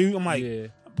 the other dude. I'm like, Yeah.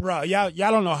 bro, y'all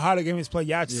don't know how the game is played.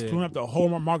 Y'all just Yeah. screwing up the whole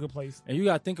marketplace. And you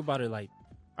gotta think about it like,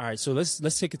 all right, so let's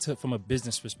take it from a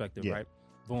business perspective, Yeah. right?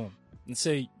 Boom. Let's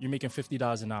say you're making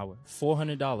 $50 an hour,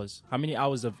 $400. How many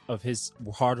hours of his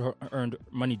hard-earned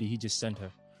money did he just send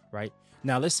her, right?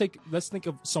 Now let's think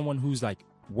of someone who's like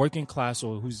working class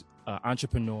or who's an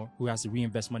entrepreneur who has to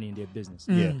reinvest money in their business,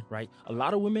 Yeah. right? A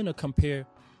lot of women are compare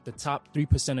the top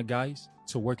 3% of guys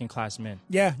to working class men.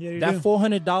 Yeah, you That do.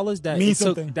 $400 that Means it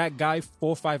took something. that guy 4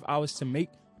 or 5 hours to make.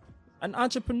 An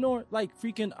entrepreneur, like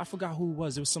freaking, I forgot who it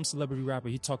was. It was some celebrity rapper.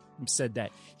 He said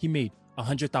that he made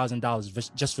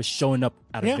 $100,000 just for showing up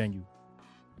at a Yeah. venue.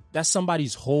 That's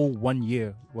somebody's whole 1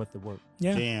 year worth of work.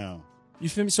 Yeah. Damn. You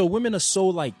feel me? So women are so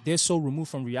like they're so removed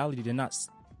from reality. They're not.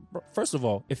 First of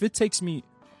all, if it takes me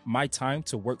my time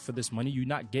to work for this money, you're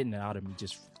not getting it out of me.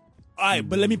 Just All right,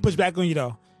 but let me push back on you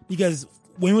though, because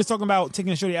when we was talking about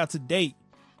taking a shorty out to date,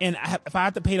 and if I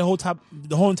have to pay the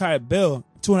whole entire bill,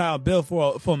 $200 bill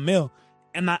for a meal,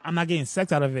 and I'm not getting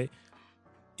sex out of it.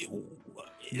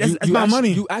 That's my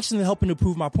money. You actually helping to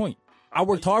prove my point. I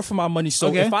worked hard for my money, so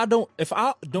Okay. if I don't,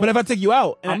 But if I take you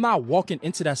out, and I'm not walking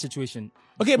into that situation.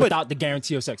 Okay, but- without the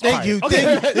guarantee of sex. Thank Alright. you.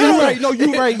 Okay. Thank you. You're right. No,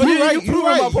 you're right. But You're you right. proving You're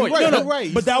my right. point. You're right. No, You're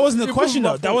right. But that wasn't the You're question proving though.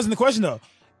 my That point. wasn't the question though.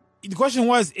 The question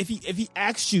was if he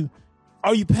asked you,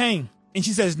 "Are you paying?" and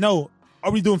she says no,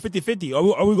 are we doing 50-50?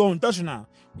 Are we going Dutch or not?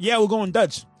 Yeah, we're going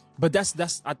Dutch. But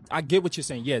I get what you're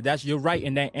saying. Yeah, you're right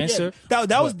in that answer. Yeah,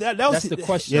 that was That's the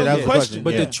question. Yeah, that was the question.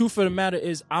 But Yeah. the truth of the matter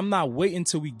is, I'm not waiting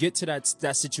till we get to that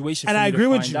situation. And for I me to agree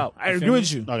with find you. out. I feel agree me?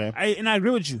 with you. Okay. I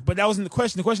agree with you. But that wasn't the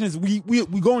question. The question is we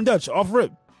going Dutch off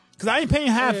rip. Because I ain't paying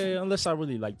half. Yeah, unless I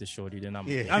really like the shorty, then I'm.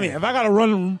 Yeah. I mean, if I gotta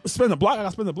run spend the block, I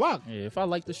gotta spend the block. Yeah, if I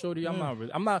like the shorty, I'm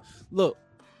not. Look,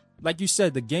 like you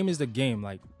said, the game is the game.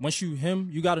 Like once you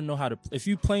got to know how to. If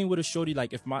you playing with a shorty,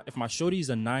 like if my shorty is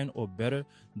a 9 or better,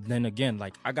 then again,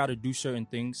 like I got to do certain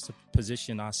things to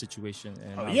position our situation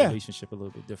and our yeah. relationship a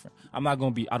little bit different. I'm not gonna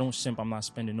be. I don't simp. I'm not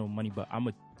spending no money, but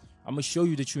I'm gonna show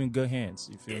you that you're in good hands.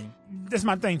 You feel me? That's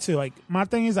my thing too. Like my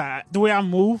thing is the way I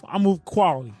move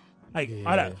quality. Like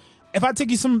Yeah. if I take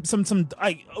you some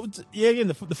like again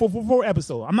the 444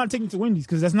 episode, I'm not taking you to Wendy's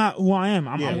because that's not who I am.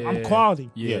 I'm quality.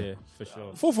 Yeah, for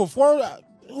sure. 444.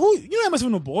 Who you ain't messing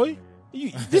with no boy.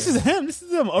 This is him. This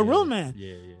is him. A real man.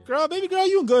 Yeah, yeah. Girl, baby girl,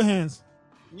 you in good hands.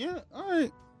 Yeah. All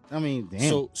right. I mean,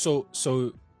 damn.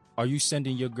 So, are you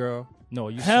sending your girl? No,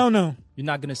 Hell no. You're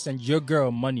not gonna send your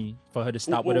girl money for her to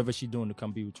stop Well, whatever she's doing to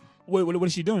come be with you. Wait, what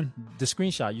is she doing? The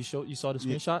screenshot you saw the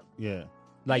screenshot. yeah.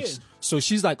 Like, Yeah. so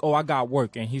she's like, "Oh, I got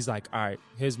work," and he's like, "All right,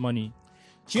 here's money."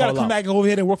 She gotta Call come out. back over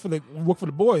here and work for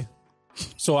the boy.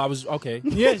 So I was okay.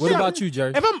 Yeah, What she about gotta- you,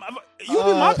 Jerry? If you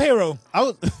be my payroll. I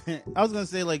was gonna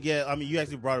say like yeah. I mean, you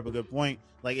actually brought up a good point.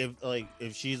 Like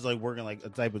if she's like working like a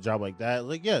type of job like that,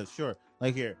 like yeah, sure.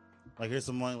 Like here's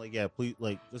some money. Like yeah, please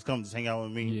like just come just hang out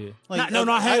with me. Yeah. Like,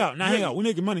 Not hang out. Not hang out. We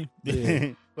making money. Yeah.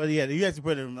 But yeah, you actually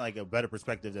put it in like a better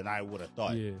perspective than I would have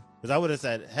thought. Yeah. Because I would have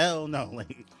said hell no.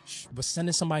 Like But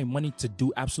sending somebody money to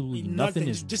do absolutely nothing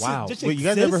is Just- wild. just wait, you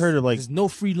guys exist? ever heard of like There's no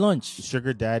free lunch.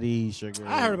 sugar daddy, sugar?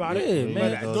 I heard about it. Yeah,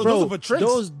 man. But those Bro, are for tricks.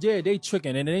 Those, they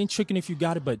tricking, and it ain't tricking if you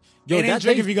got it. But yo, It ain't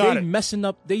tricking if you got they it. messing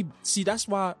up. They see that's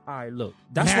why. All right, look,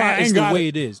 that's Nah, why I it's ain't the got way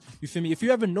it. it is. You feel me? If you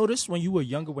ever noticed when you were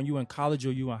younger, when you were in college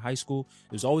or you were in high school,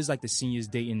 it was always like the seniors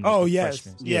dating. Oh, the yes,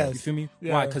 freshmen. yes. You feel me?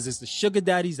 Yeah. Why? Because it's the sugar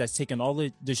daddies that's taking all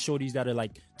the the shorties that are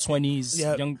like 20s,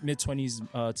 Yep. young mid-20s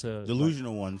to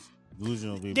Delusional ones.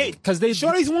 Delusional people. because they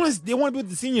Shorties want to be with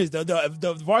the seniors,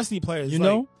 the varsity players. you like,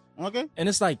 know, Okay. and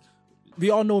it's like we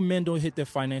all know men don't hit their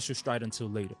financial stride until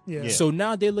later. Yeah. So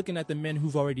now they're looking at the men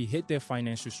who've already hit their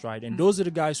financial stride, and those are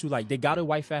the guys who like they got a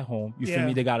wife at home. You feel Yeah.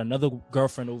 me? They got another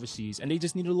girlfriend overseas, and they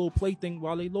just need a little plaything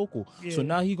while they local. Yeah. So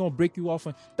now he gonna break you off,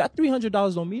 and that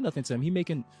 $300 don't mean nothing to him. He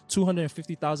making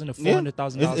 $250,000 to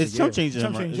 $400,000. It's chump change to him.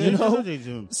 Chump Right? change, It's you know? chump change to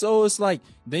him. So it's like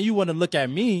then you want to look at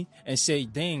me and say,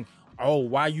 "Dang, oh,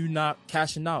 why you not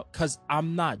cashing out? Cause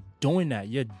I'm not doing that.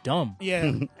 You're dumb. Yeah,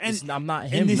 and I'm not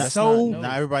him. it's That's so- not, no.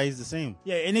 Not everybody's the same.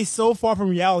 yeah, and it's so far from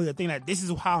reality. I think that this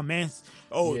is how man's.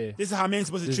 Oh, Yeah. this is how man's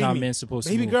supposed to This is treat how me. man's supposed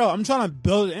to Baby move. girl, I'm trying to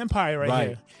build an empire right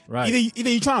here. Right. Either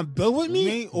you trying to build with me,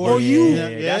 Me or or you.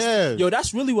 Yeah.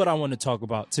 That's really what I want to talk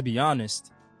about. To be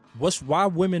honest, why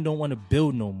women don't want to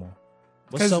build no more?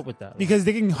 What's up with that? Because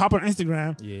they can hop on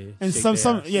Instagram. Yeah, And shake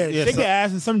some their ass. Yeah, shake so- their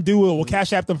ass, and some dude will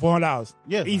cash app them $400.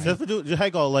 Yeah, Easy. just for do just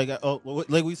heck all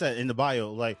like we said in the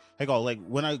bio, like heck all like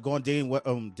when I go on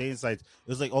dating sites, it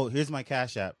was like, oh, here's my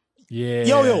Cash App. Yeah,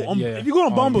 Yo, yeah. if you go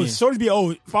on Bumble, me. shorties be,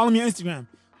 follow me on Instagram.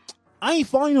 I ain't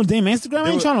following no damn Instagram. I There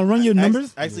ain't was- trying to run your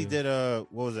numbers. I actually did what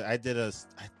was it? I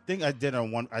think I did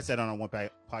on one. I said on one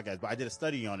podcast, but I did a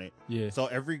study on it. Yeah. So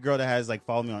every girl that has like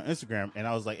followed me on Instagram, and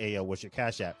I was like, hey, yo, what's your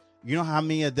Cash App? You know how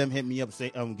many of them hit me up,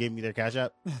 say gave me their Cash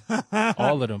App?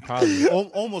 All of them probably.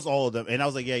 Almost all of them. And I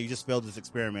was like, yeah, you just failed this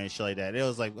experiment and shit like that. It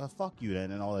was like, well, fuck you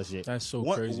then, and all that shit. That's so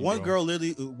one, crazy. One bro. girl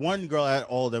literally, one girl at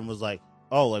all of them was like,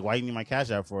 oh, like why you need my Cash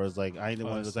App for? It's like I ain't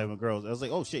one of those type of girls. I was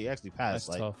like, oh shit, you actually passed. That's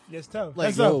Like, tough. It's tough.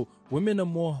 Like, That's Yo, women are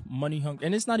more money hungry,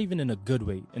 and it's not even in a good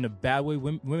way. In a bad way,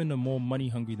 women are more money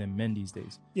hungry than men these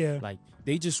days. Yeah. Like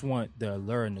they just want the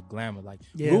allure and the glamour. Like,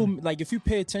 Yeah. like if you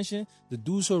pay attention, the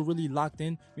dudes who are really locked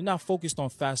in, we're not focused on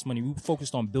fast money. We're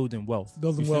focused on building wealth.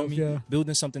 Building You feel wealth, me? yeah.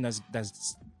 Building something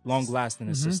that's long lasting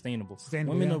and sustainable.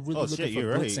 Sustainable, Women yeah. are really Oh, looking shit, for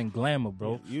you're glitz right. and glamour,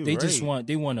 bro. You're They just right.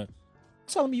 want to.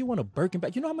 Telling me you want a Birkin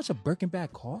bag. You know how much a Birkin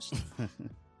bag costs?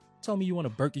 Tell me you want a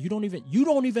Birkin. You don't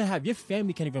even have your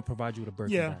family can't even provide you with a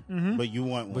Birkin Yeah. bag. Mhm. but you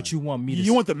want one. But you want me to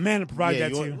You want the man to provide yeah, that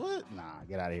you to want, you. what? Nah,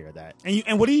 get out of here with that.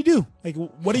 And what do you do? Like,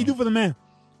 what do you do for the man?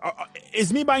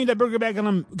 Is me buying that burger bag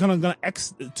gonna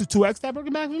 2x that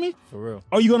burger bag for me? for real.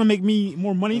 Or are you gonna make me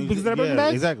more money because of that burger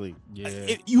bag? Exactly.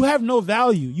 Yeah. You have no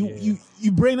value. Yeah.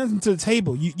 You bring nothing to the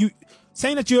table. You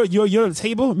saying that you're at the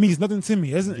table means nothing to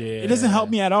me. It doesn't help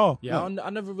me at all. Yeah, I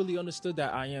never really understood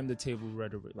that I am the table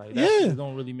rhetoric. Like, that Yeah. shit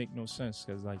don't really make no sense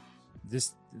because, like,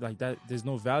 this, like that, there's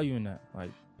no value in that.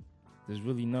 Like, there's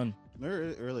really none.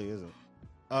 There really isn't.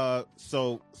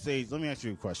 So Sage, let me ask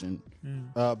you a question.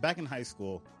 Back in high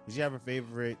school, did you have a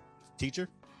favorite teacher?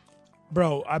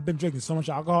 Bro, I've been drinking so much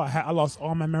alcohol. I lost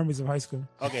all my memories of high school.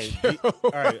 Okay.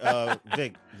 All right.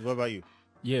 Vic, what about you?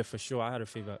 Yeah, for sure. I had a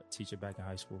favorite teacher back in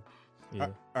high school. Yeah,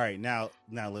 All right. Now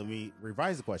let me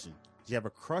revise the question. Did you have a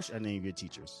crush on any of your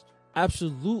teachers?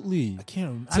 absolutely. I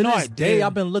can't. To this day,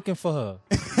 I've been looking for her.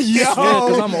 Yo,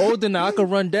 because I'm older now. I can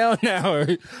run down now.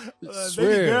 baby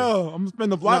Swear. girl, I'm gonna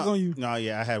spend the block no, on you. No,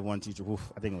 yeah, I had one teacher.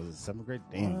 Oof, I think it was in 7th grade.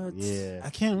 Damn. What? Yeah. I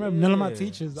can't remember none of my Yeah.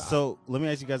 teachers. So let me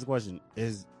ask you guys a question: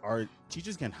 are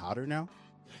teachers getting hotter now?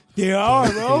 They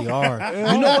are, bro. They are.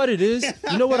 You know what it is?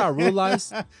 You know what I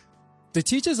realized? The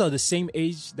teachers are the same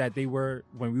age that they were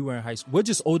when we were in high school. We're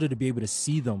just older to be able to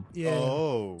see them. Yeah.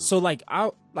 Oh. So like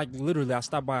literally I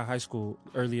stopped by a high school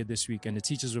earlier this week and the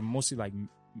teachers were mostly like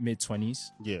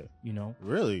mid-20s, Yeah. you know?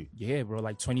 Really? Yeah, bro,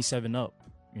 like 27 up,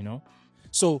 you know?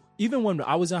 So even when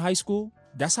I was in high school,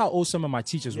 that's how old some of my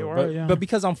teachers They were. were, But, yeah. but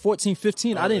because I'm 14,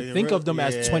 15, I didn't yeah, think of them yeah.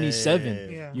 as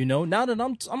 27. Yeah. You know? Now that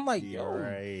I'm like, You're yo.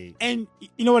 right. And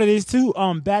you know what it is too?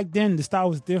 Back then the style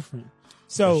was different.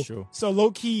 So That's true. so low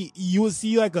key you would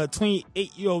see like a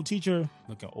 28-year-old teacher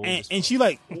Looking old and, as and fuck. she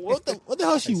like what the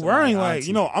hell she Like some wearing? like Like, auntie.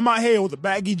 you know, I'm out here with the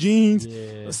baggy jeans,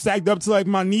 Yeah. sagged up to like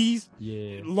my knees,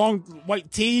 Yeah. long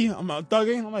white tee. I'm out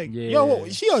thugging. I'm like, Yeah. yo,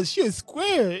 she a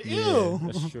square. Yeah, Ew.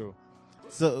 that's true.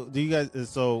 So do you guys?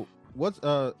 So what's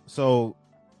so?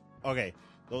 Okay,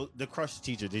 the crush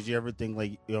teacher. Did you ever think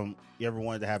like you ever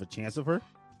wanted to have a chance of her?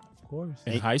 Of course.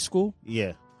 In high school?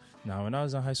 Yeah. Nah, when I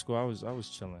was in high school, I was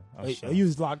chilling. I was Are chilling. you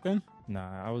was locked in?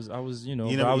 Nah, I was, you know,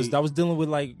 You but never- I was dealing with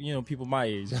like, you know, people my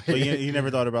age. But you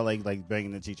never thought about like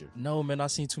banging the teacher. No, man, I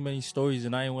seen too many stories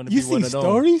and I ain't want to You be one seen of them.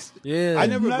 stories? Yeah, I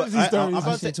never. I've but seen I, stories. I'm about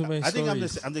I've to seen too many I think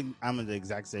stories. I'm the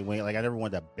exact same way. Like I never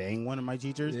wanted to bang one of my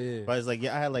teachers. Yeah. But it's like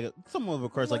I had like somewhat of a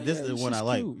crush. Like this is the one I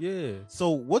like. Cute. Yeah.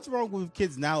 So what's wrong with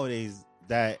kids nowadays?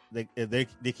 that they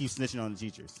keep snitching on the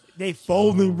teachers. They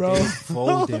folding, bro. They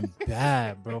folding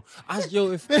bad, bro.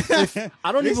 If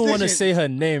I don't even want to say her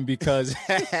name because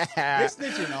They're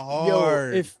snitching hard.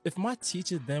 Yo, if my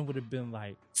teacher then would have been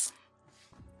like,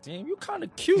 damn, you kind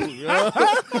of cute, yo.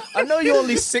 I know you're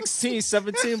only 16,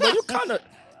 17, but you kind of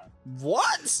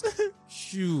what?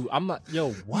 Shoot, I'm not. Yo,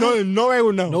 what? No one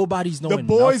would know. Nobody's knowing. The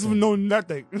boys nothing. would know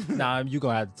nothing. Nah, you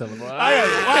gonna have to tell them.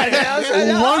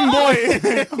 One boy.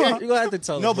 You gonna have to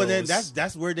tell them. No, but then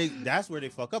that's where they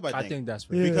fuck up. I think that's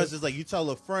Yeah. because it's like you tell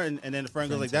a friend, and then the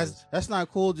friend goes like, "That's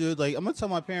not cool, dude." Like I'm gonna tell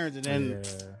my parents, and then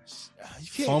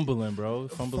fumbling, bro,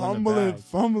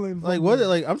 fumbling. like what?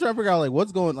 Like I'm trying to figure out like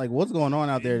what's going on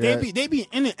out there. They be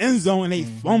in the end zone and they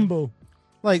fumble.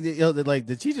 Like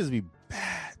the teachers be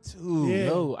bad too. Yeah.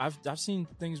 Yo, I've seen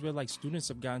things where like students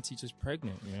have gotten teachers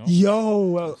pregnant. You know.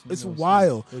 Yo, it's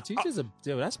wild. Yo, teachers are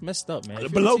that's messed up, man.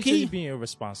 If But you're a low teacher, key- you're being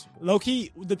irresponsible. Low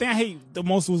key, the thing I hate the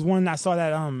most was when I saw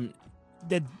that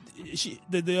she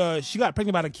got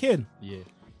pregnant by the kid. Yeah.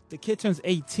 The kid turns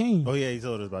 18. Oh yeah, he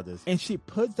told us about this. And she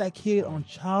puts that kid on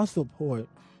child support.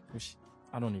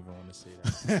 I don't even want to say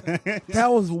that.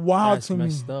 That was wild That's to me.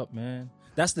 messed up, man.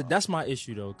 That's my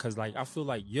issue though, because like I feel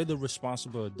like you're the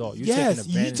responsible adult. You're Yes,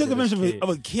 taking you took advantage advantage of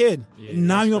a kid. Yeah, And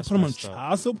now you're going that's to put him on messed up.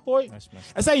 child support? That's messed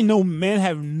up. That's how you know men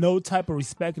have no type of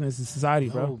respect in this society,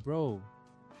 No, bro. bro.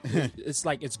 It's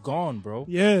like it's gone, bro.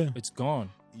 Yeah. It's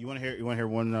gone. You want to hear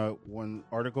one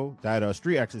article that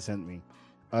Street actually sent me.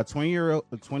 A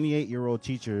 28-year-old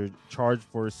teacher charged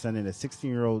for sending a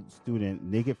 16-year-old student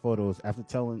naked photos after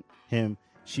telling him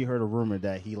she heard a rumor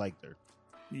that he liked her.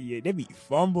 Yeah, they be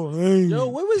fumbling. Yo,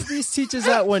 where was these teachers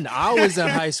at when I was in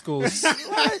high school?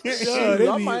 What? Yo, Shoot, they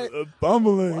I be might-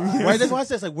 bumbling. Right? That's why I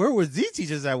said like, where was these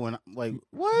teachers at when like Yo,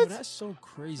 what? that's so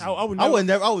crazy. I would I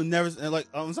never. would never like.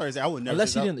 I'm sorry, I would never.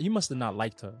 Unless say you that. didn't, you must have not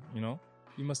liked her. You know,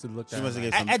 you must have looked She at. must her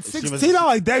have like, gave At some. 16, I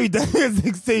like Debbie at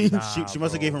 16. Nah. She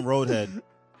must have gave him roadhead.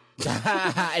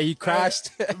 he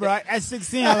crashed. Right? At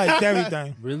 16, I like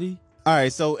everything. Really? All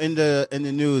right, so in the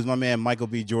news, my man Michael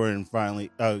B. Jordan finally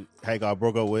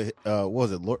broke up with what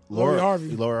was it, Lori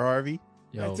Harvey. Laura Harvey.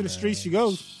 Yo, Back to the man. streets she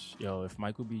goes. Yo, if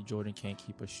Michael B. Jordan can't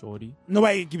keep a shorty,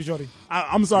 Nobody keep it shorty.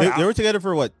 I'm sorry. They were together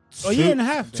for what? A year and a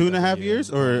half. 2.5 Yeah. years,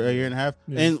 or a year and a half.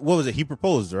 Yeah. And what was it? He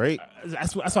proposed, right?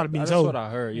 That's what I'm being that's told. what I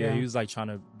heard. Yeah, Yeah. he was like trying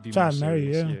to be Trying more to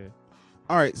marry, serious. yeah.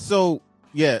 All right, so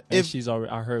yeah, And if she's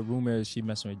already, I heard rumors she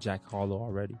messing with Jack Harlow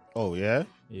already. oh yeah,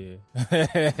 Yeah.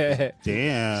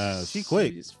 damn, she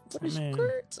quick. What is Man.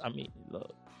 quick? I mean,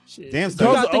 look. Shit. Damn, You Steve-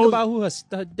 gotta think Those- about who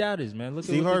her dad is, man. Look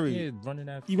Steve at what Harvey. the kid running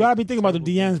that. You gotta be thinking about the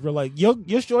terrible DMs, bro. Like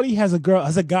your shorty has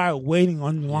a guy waiting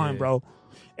on the line, Yeah. bro.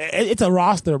 It's a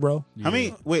roster, bro. Yeah. I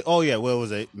mean, wait, oh yeah, what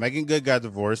was it? Megan Good got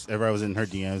divorced. Everybody was in her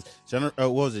DMs.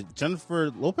 What was it?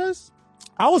 Jennifer Lopez?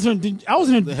 I was in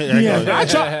There yeah. you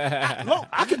go.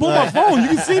 I can pull my phone. You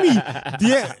can see me.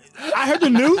 Yeah, I heard the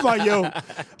news.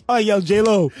 Like yo, J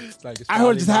Lo. Like, it's I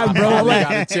heard it just happened, bro. probably I'm like,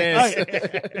 got a chance.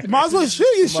 like, might as well shoot.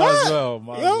 You Might shot. as well.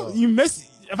 Might as Yo, well. you miss.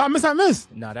 If I miss, I miss.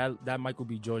 Nah, that Michael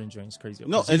B. Jordan joint is crazy. No,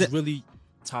 No, and he's it- really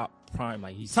top prime.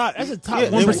 Like he's Top. That's a top Yeah,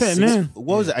 it 1% was- man.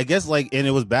 What was it? I guess like, and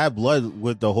it was bad blood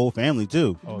with the whole family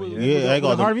too. Oh yeah. Yeah, I With got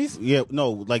the the Harveys? Yeah,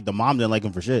 no, like the mom didn't like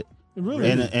him for shit.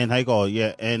 Really? And I call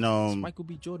yeah, and It's Michael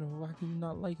B. Jordan. Why can you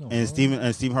not like him? and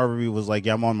bro? Steve Harvey was like,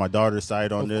 yeah, I'm on my daughter's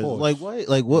side on Of this. course. Like what?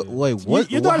 Like what? Yeah. Wait,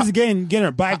 what? Your daughter's getting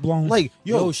her back blown. like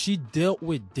Yo, she dealt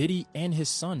with Diddy and his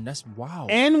son. That's wow.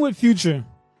 and with Future.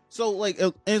 So like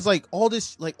it's like all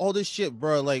this shit,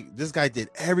 bro. Like this guy did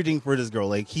everything for this girl.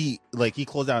 Like he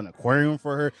closed out an aquarium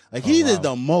for her. Like he did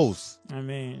the most. I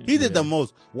mean, He did the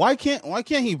most. Why can't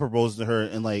he propose to her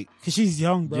and like because she's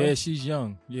young, bro. Yeah, she's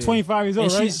young. Yeah. 25 years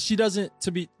old, and right? she doesn't.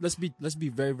 To be let's be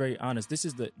very very honest. This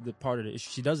is the part of the issue.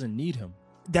 She doesn't need him.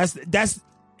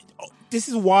 This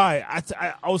is why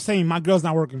I was saying my girl's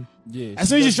not working. Yeah. As she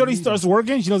soon as your doesn't shorty need starts him.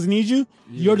 working, she doesn't need you.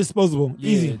 Yeah. You're disposable. Yeah,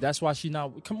 Easy. that's why she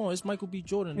not. Come on, it's Michael B.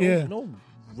 Jordan. No, Yeah. no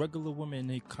regular woman in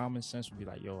their common sense would be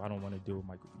like, yo, I don't want to deal with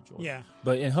Michael B. Jordan. Yeah.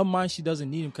 But in her mind, she doesn't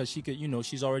need him because she could,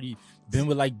 she's already been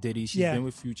with like Diddy. She's Yeah. been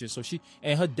with Future. So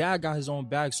and her dad got his own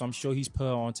bag. So I'm sure he's put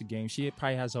her onto game. She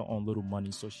probably has her own little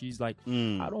money. So she's like,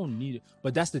 I don't need it.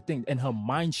 But that's the thing. In her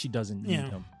mind, she doesn't need Yeah.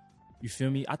 him. You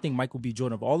feel me? I think Michael B.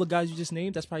 Jordan, of all the guys you just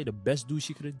named, that's probably the best dude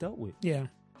she could have dealt with. Yeah.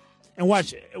 And watch,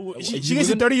 she you gets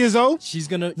to gonna- 30 years old, She's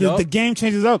gonna. the game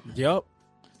changes up. Yup.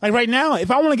 Like right now,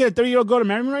 if I want to get a 30-year-old girl to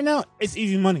marry me right now, it's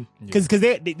easy money because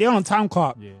they're on a time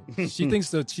clock. Yeah, she thinks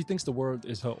the world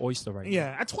is her oyster right now.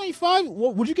 Yeah, at 25,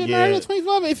 would you get married at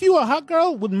 25 if you were a hot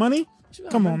girl with money?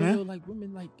 Come on, man. Like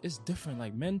women, like it's different.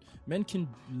 Like men can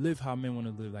live how men want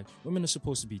to live. Like women are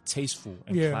supposed to be tasteful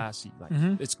and classy. Like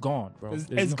it's gone, bro.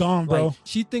 It's gone, bro. Like,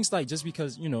 she thinks like just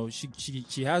because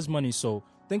she has money, so.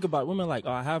 Think about women like,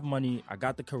 oh, I have money, I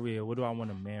got the career. What do I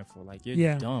want a man for? Like,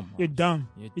 you're dumb. You're dumb.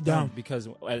 You're dumb. Because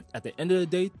at the end of the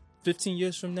day, 15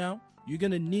 years from now, you're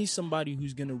going to need somebody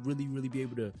who's going to really, really be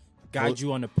able to guide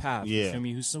you on the path. Yeah. You feel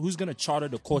me? Who's going to charter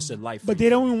the course of life. But they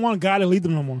don't even want a guy to lead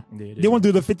them no more. They want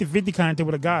to do the 50-50 kind of thing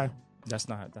with a guy. That's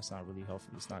not really healthy.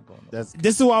 It's not going. This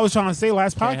is what I was trying to say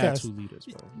last podcast. Have 2 leaders,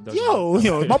 bro.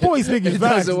 Yo, my boy's speaking facts.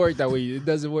 It doesn't work that way. It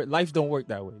doesn't work. Life don't work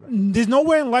that way. There's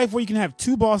nowhere in life where you can have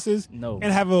 2 bosses and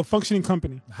have a functioning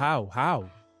company. How?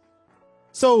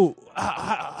 So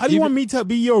how do you want me to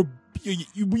be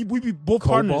we be both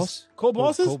partners?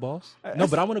 Co-bosses? Co-boss? No,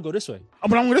 but I want to go this way. Oh,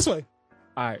 but I'm going this way.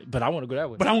 All right, but I want to go that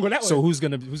way. But I want to go that way. So who's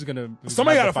gonna?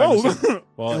 Somebody got to fold.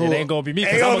 Well, it ain't gonna be me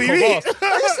because I'm a co-boss.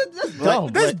 That's dumb.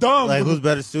 That's dumb. Like who's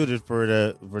better suited for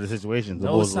the situation?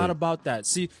 No, it's not about that.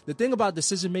 See, the thing about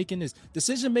decision making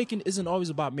isn't always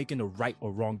about making a right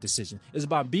or wrong decision. It's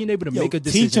about being able to make a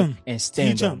decision and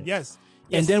stand on it. Yes.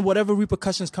 And then whatever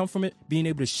repercussions come from it, being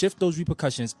able to shift those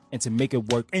repercussions and to make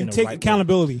it work and take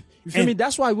accountability. Way. You feel me?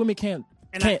 That's why women can't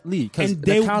lead, because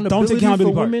they accountability don't take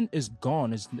accountability for women is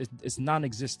gone. It's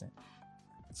non-existent.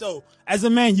 So as a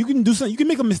man, you can do something. You can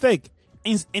make a mistake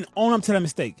and own up to that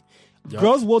mistake. Yep.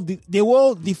 Girls will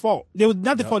default. They will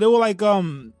not default. They will like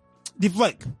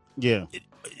deflect. Yeah,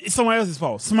 it's somebody else's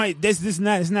fault. Somebody this and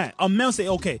that. It's not. A man will say,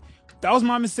 okay, that was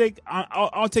my mistake.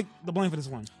 I'll take the blame for this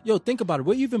one. Yo, think about it.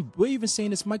 We're even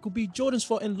saying it's Michael B. Jordan's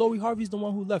fault and Lori Harvey's the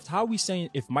one who left. How are we saying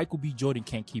if Michael B. Jordan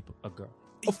can't keep a girl?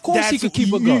 Of course he could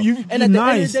keep a girl. And at the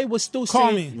end of the day, we're still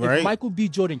saying if Michael B.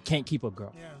 Jordan can't keep a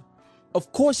girl. Yeah.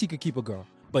 Of course he could keep a girl.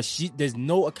 But there's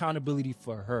no accountability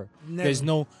for her. Never. There's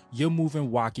no, you're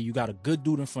moving wacky. You got a good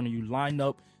dude in front of you. Line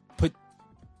up.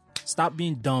 Stop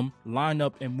being dumb. Line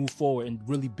up and move forward and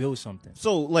really build something.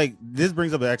 So, like, this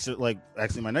brings up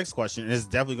actually my next question. And it's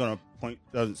definitely going to point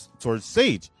towards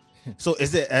Sage. So,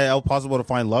 is it possible to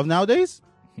find love nowadays?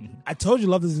 I told you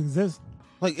love doesn't exist.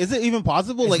 Like, is it even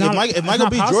possible? Like, if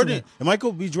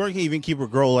Michael B. Jordan can even keep a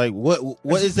girl, like,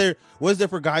 what is there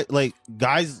for guys?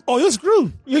 Oh, you're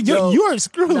screwed. You are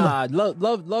screwed. Nah,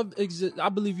 love exists. I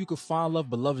believe you could find love,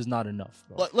 but love is not enough,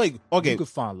 bro. Okay, you could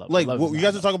find love. Like, love you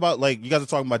guys are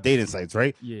talking about dating sites,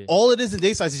 right? Yeah. All it is in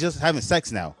dating sites is just having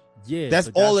sex now. Yeah,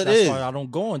 that's all it is. That's why I don't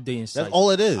go on dating sites. That's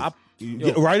all it is.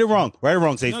 Right or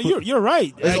wrong, Sage. No, you're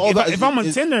right. If I'm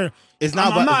on Tinder, it's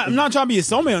not. I'm not trying to be a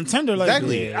soulmate on Tinder. Like,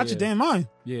 exactly. Out your damn mind.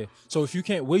 Yeah. So if you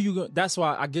can't, where you go? That's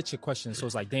why I get your question. So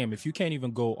it's like, damn, if you can't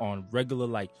even go on regular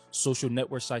like social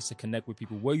network sites to connect with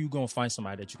people, where you gonna find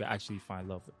somebody that you can actually find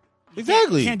love with?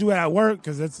 Exactly. You can't do it at work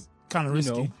because that's kind of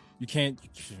risky. You can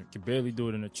barely do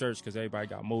it in the church because everybody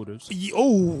got motives.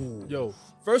 Oh, yo.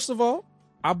 First of all,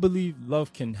 I believe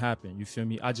love can happen. You feel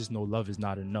me? I just know love is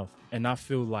not enough, and I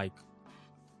feel like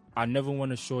I never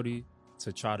want a shorty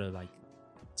to try to like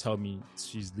tell me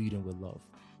she's leading with love,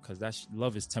 because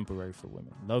love is temporary for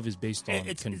women. Love is based on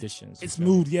conditions. It's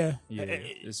mood, yeah.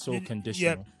 It's so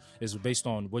conditional. Yep. It's based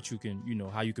on what you can,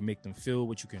 how you can make them feel,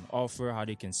 what you can offer, how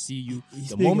they can see you.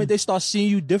 The moment they start seeing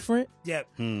you different,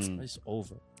 it's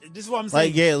over. This is what I'm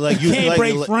saying. You can't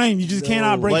break frame. You just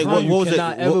cannot break frame. What was it?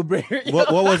 Ever break.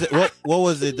 What was it? What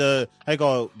was it? The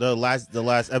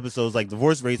last episodes, like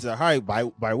divorce rates are high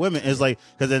by women. It's like,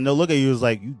 because then they'll look at you as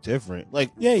like, you different.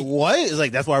 Like, what? It's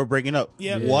like, that's why we're breaking up.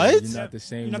 Yeah. What? You're not the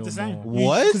same. You're not the same.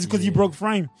 What? Because you broke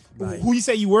frame. Right. Who you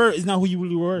say you were is not who you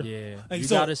really were. Yeah. Like, you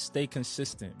gotta stay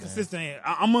consistent. Consistent.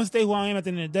 I'm gonna stay who I am at the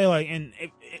end of the day. Like, and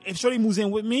if Shorty moves in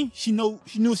with me, she knew what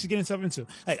she's getting herself into.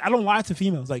 Like, I don't lie to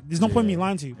females. Like, there's no point in me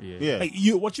lying to you. Yeah. Like,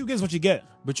 what you get is what you get.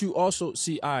 But you also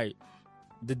see,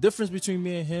 the difference between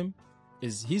me and him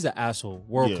is he's an asshole,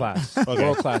 world class,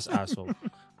 world class asshole.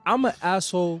 I'm an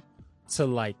asshole to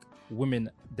like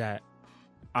women that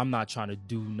I'm not trying to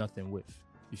do nothing with.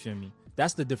 You feel me?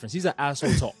 That's the difference. He's an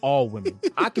asshole to all women.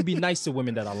 I could be nice to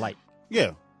women that I like.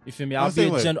 Yeah. You feel me?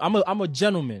 I'm a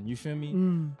gentleman. You feel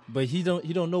me? But he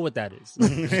don't know what that is.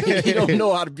 He don't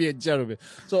know how to be a gentleman.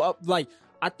 So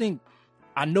I think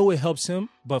I know it helps him,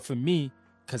 but for me,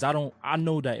 because I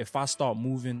know that if I start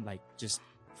moving like just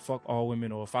fuck all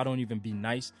women, or if I don't even be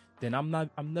nice, then I'm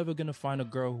never gonna find a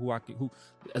girl who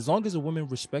as long as a woman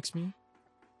respects me,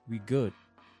 we good.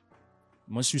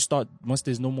 Once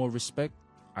there's no more respect,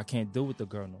 I can't deal with the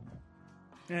girl no more.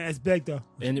 Yeah, it's big though.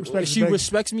 And if she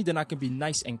respects me, then I can be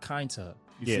nice and kind to her.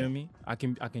 You feel me? I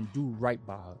can do right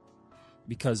by her.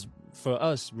 Because for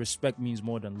us, respect means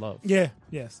more than love. Yeah,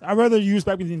 yes. I'd rather you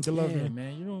respect me than to love me.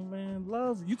 Man. You know, man,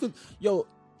 love. You could,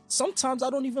 sometimes I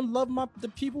don't even love the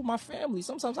people, my family.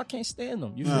 Sometimes I can't stand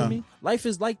them. You feel me? Life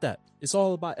is like that. It's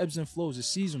all about ebbs and flows. It's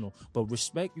seasonal. But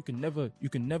respect, you can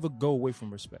never go away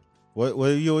from respect. What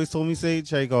you always told me, say,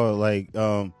 Chaco, like,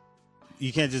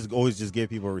 you can't just always just give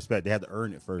people respect. They have to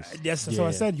earn it first. Yes, that's what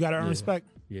I said. You gotta earn respect.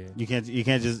 Yeah. You can't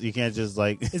just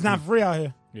like. It's not free out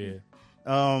here. Yeah.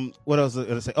 What else was I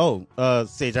gonna say? Oh,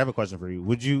 Sage, I have a question for you.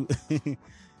 Would you,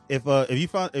 if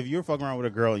you were fucking around with a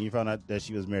girl and you found out that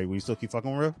she was married, would you still keep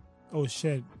fucking with her? Oh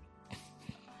shit.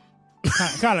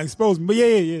 Kind of exposed me, but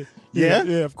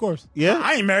yeah, of course. Yeah,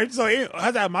 I ain't married, so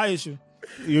how's that my issue?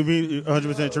 You mean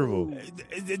 100% truthful?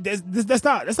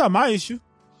 That's not my issue.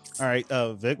 All right,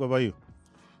 Vic, what about you?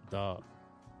 Dog.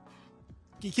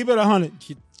 Keep it 100.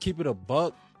 Keep it a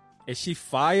buck. If she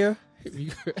fire,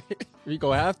 we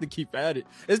gonna have to keep at it.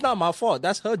 It's not my fault.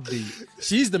 That's her deed.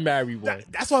 She's the married one.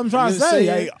 That's what I'm trying to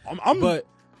say. But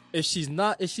if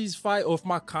she's fire, or if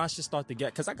my conscience start to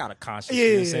get, because I got a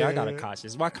conscience. I got a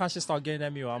conscience. If my conscience start getting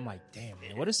at me, or I'm like, damn,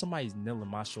 man, what if somebody's nailing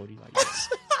my shorty like this?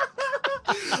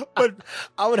 But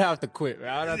I would have to quit.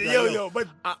 Man. But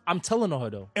I'm telling her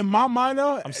though. In my mind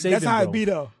though, that's how it be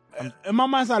though. In my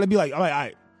mind, it's how it be like, all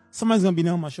right, somebody's gonna be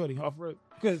nailing my shorty off rip.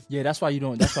 Yeah, that's why you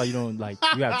don't like.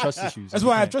 You have trust issues. That's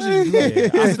why I have trust issues.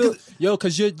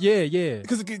 Because you're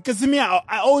Because to me,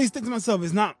 I always think to myself,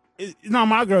 it's not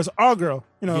my girl, it's our girl.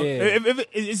 You know, if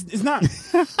it's not.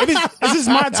 It's just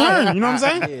my turn. You know what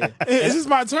I'm saying? Yeah. It's just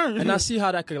my turn. And I see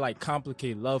how that could like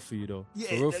complicate love for you though.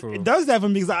 Yeah, for real. It does that for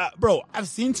me because I've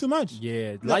seen too much.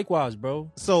 Yeah, likewise,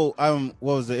 bro. So what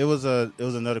was it? It was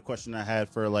another question I had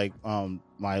for like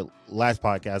my last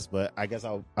podcast, but I guess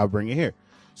I'll bring it here.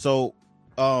 So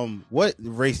what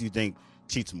race do you think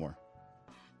cheats more?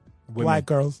 Women. Black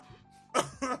girls.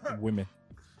 Women.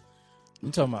 You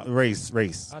talking about race?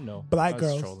 I know. Black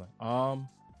girls. Trolling.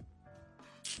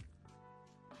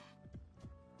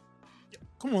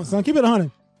 Come on, son, keep it 100.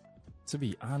 To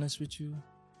be honest with you,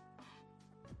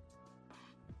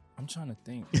 I'm trying to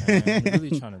think. Man. I'm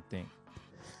really trying to think.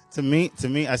 To me,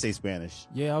 I say Spanish.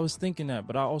 Yeah, I was thinking that,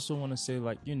 but I also want to say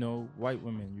like, white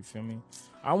women. You feel me?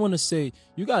 I want to say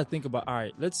you got to think about. All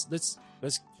right, let's.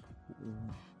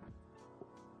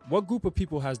 What group of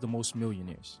people has the most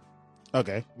millionaires?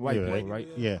 Okay, white people, right?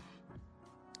 Yeah.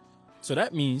 So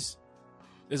that means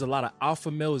there's a lot of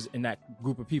alpha males in that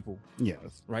group of people.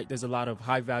 Yes. Right? There's a lot of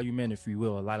high value men, if you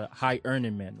will, a lot of high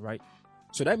earning men, right?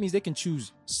 So that means they can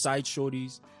choose side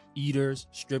shorties, eaters,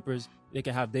 strippers. They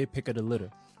can have their pick of the litter.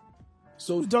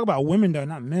 So you talk about women though,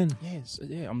 not men. Yes,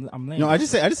 yeah, I'm laying. No, I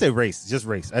just say race, just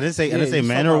race. I didn't say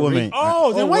man or women.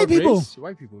 Oh, then white people. Race?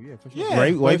 White people, yeah, for sure.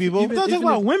 Yeah, white people. I'm talking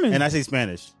about women. And I say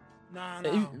Spanish. Nah.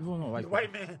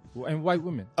 White man and white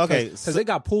women. Okay, because they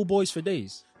got pool boys for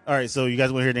days. All right, so you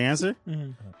guys want to hear the answer?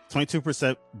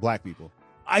 22% black people.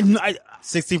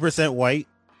 16% white,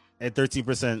 and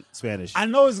 13% Spanish. I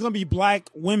know it's gonna be black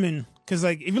women because,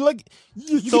 like, if you look,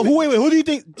 who do you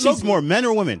think cheats more, men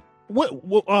or women?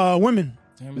 Women.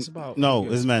 Damn, it's about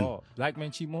it's men. Black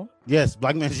men cheat more. Yes,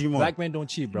 black men cheat more. Black men don't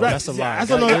cheat, bro. That's a lie.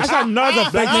 That's why I know it's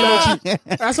a fake stat.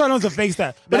 That's why I know it's a fake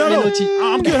stat. But no, I'm giving it to you.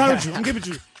 I'm giving it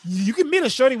to you. You can meet a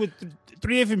shorty with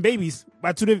 3 different babies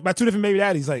by two different baby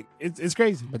daddies. Like it's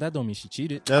crazy. But that don't mean she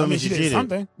cheated. That don't mean she cheated.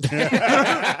 Something.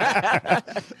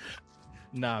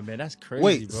 Nah, man, that's crazy.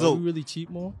 Wait, bro. so we really cheat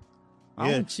more? I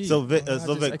yeah. don't cheat. So Vic, I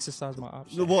just exercise my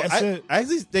options. Well, I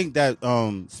actually think that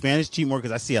Spanish cheat more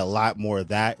because I see a lot more of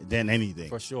that than anything.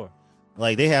 For sure.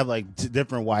 Like they have like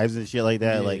different wives and shit like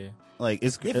that. Yeah. Like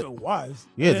it's different wives.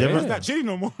 Yeah, different. It's not cheating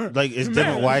no more. Like it's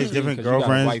different wives, different girlfriends. You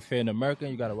got a wife here in America,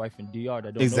 and you got a wife in DR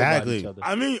that don't know about each other.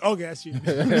 I mean, okay, that's you.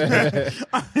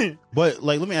 But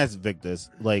like, let me ask Vic this: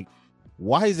 like,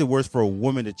 why is it worse for a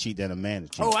woman to cheat than a man to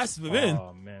cheat? Oh, that's forbidden.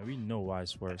 Oh man, we know why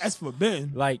it's worse. That's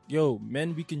forbidden. Like,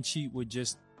 men, we can cheat with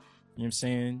just. You know what I'm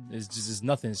saying? It's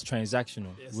nothing. It's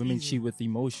transactional. It's Women easy. Cheat with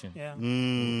emotion. Yeah.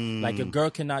 Like a girl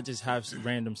cannot just have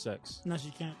random sex. No, she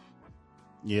can't.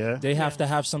 Yeah. They have to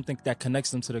have something that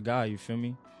connects them to the guy. You feel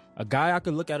me? A guy, I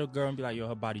could look at a girl and be like, yo,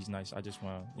 her body's nice. I just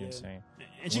want to, you know what I'm saying?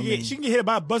 And she can get hit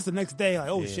by a bus the next day. Like,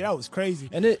 oh shit, that was crazy.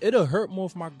 And it'll hurt more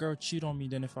if my girl cheat on me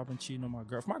than if I've been cheating on my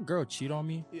girl. If my girl cheat on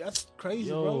me. Yeah, that's crazy,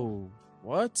 yo, bro.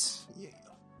 What?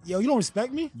 Yo, you don't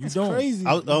respect me? That's crazy.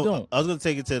 I was going to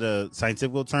take it to the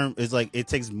scientific term. It's like it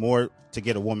takes more to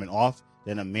get a woman off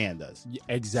than a man does.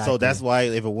 Exactly. So that's why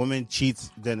if a woman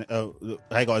cheats, then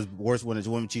it's worse when a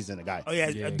woman cheats than a guy. Oh yeah,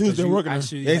 Yeah, dudes been working.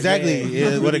 Exactly. you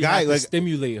Yeah, with a guy, have to like-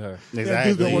 stimulate her.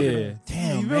 Exactly. Yeah.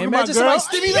 Damn, You man. remember my Imagine girl? somebody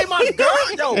stimulate my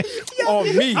girl. Yo,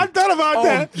 on me. I thought about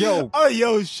that. Yo. Oh,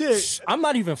 yo, shit. I'm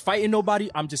not even fighting nobody.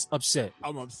 I'm just upset.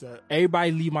 I'm upset.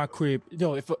 Everybody leave my crib.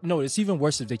 It's even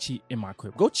worse if they cheat in my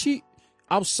crib. Go cheat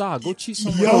outside. Go cheat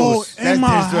somewhere Yo, else. That's in my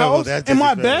disrespectful. house, That's in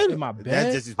my disrespectful. bed, In my That's bed.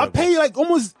 I disrespectful. pay like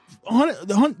almost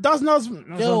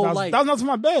 $100,000 Yo, like- $1,000 for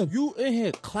my bed. You in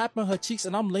here clapping her cheeks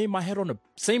and I'm laying my head on the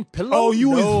same pillow? Oh, you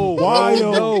no, is wild.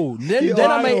 No. Then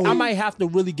Wild. I might have to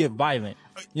really get violent. You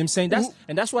know what I'm saying?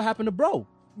 That's what happened to bro.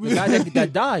 The guy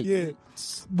that died. Yeah,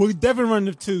 we definitely run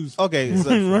the twos. Okay, so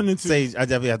Run into- Sage, I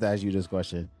definitely have to ask you this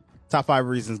question. Top 5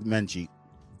 reasons men cheat.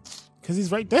 Because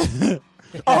he's right there.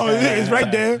 Oh, it's right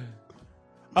there.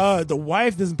 The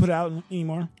wife doesn't put it out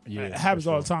anymore. Yeah, It happens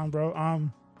for all the time, bro.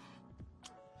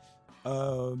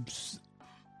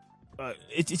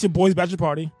 It's your boy's bachelor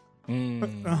party.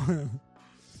 Mm,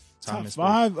 Top time is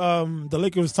 5. The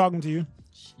liquor was talking to you.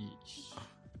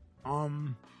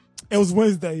 Sheesh. It was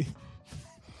Wednesday.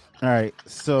 All right,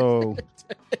 so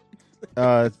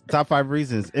top 5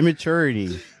 reasons.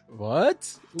 Immaturity.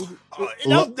 What?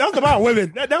 That was about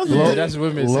women. That was Yeah, that's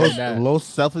women saying that. Low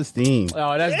self-esteem.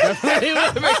 Oh, that's definitely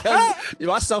women. Because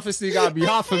my self-esteem gotta be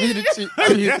hard for me to cheat.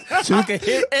 I can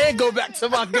hit and go back to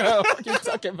my girl. What you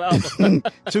talking about?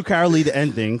 Too cowardly to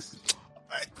end things.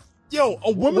 Yo,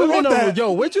 a woman Women wrote are, that.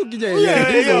 yo, what you these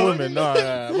Yeah. are women.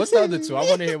 No. What's the other two? I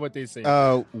want to hear what they say.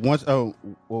 Once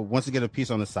to get a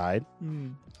piece on the side.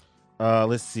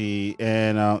 Let's see,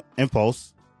 and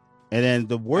impulse. And then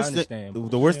the worst understand.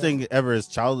 thing ever is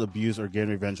child abuse or getting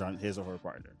revenge on his or her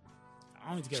partner. I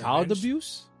don't need to get Child revenge.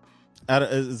 abuse?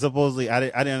 Supposedly, I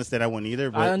didn't understand that one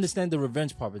either. But I understand the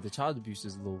revenge part, but the child abuse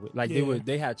is a little bit like Yeah. they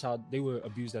were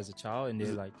abused as a child, and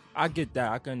they're like, I get that,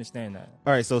 I can understand that.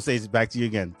 all right, so Sage, back to you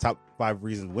again. Top 5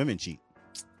 reasons women cheat.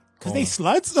 Because they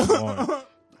sluts?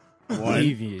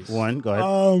 Devious. One, go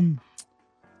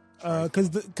ahead. Because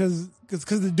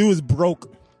the dude is broke.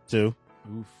 2.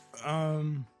 Oof.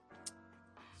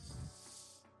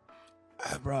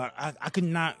 Bro, I could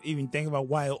not even think about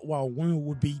why a woman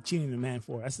would be cheating a man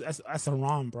for. That's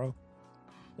haram, bro.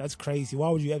 That's crazy. Why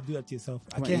would you have to do that to yourself?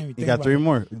 I can't even think You got about 3 it.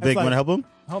 more. Big, like- want to help him?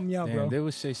 Help me out, Damn, bro. they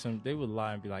would say they would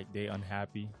lie and be like they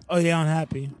unhappy. Oh, they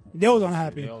unhappy. They was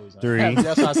unhappy. They always 3. unhappy.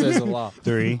 That's why I said it's a lie.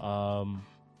 3. Damn,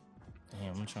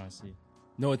 I'm trying to see.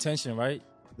 No attention, right?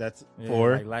 That's Yeah,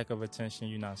 4. like lack of attention.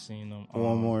 You're not seeing them.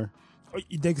 One more. Oh,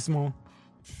 you dick is small.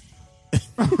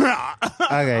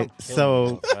 Okay,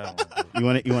 so you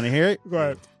want to hear it? Go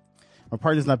ahead. My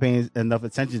partner's not paying enough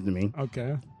attention to me.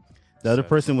 Okay. The other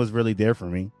person was really there for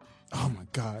me. Oh my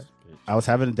God. I was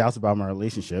having doubts about my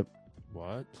relationship.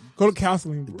 What? Go to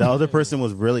counseling. The Bro. other person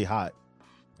was really hot.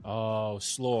 Oh,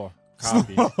 slore.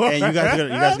 Copy. And you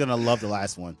guys are gonna love the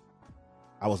last one.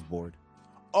 I was bored.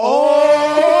 Oh!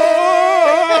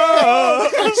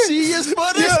 She is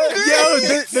funny. Yo,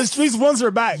 the streets wants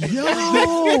her back. Yo,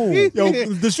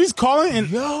 the streets calling and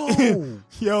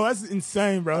yo, that's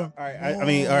insane, bro. All right, I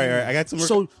mean, all right. I got some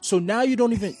more. So now you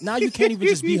can't even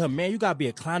just be her man. You gotta be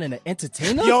a clown and an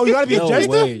entertainer. Yo, you gotta be a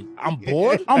jester? way. I'm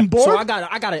bored. I'm bored? So I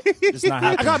gotta. It's not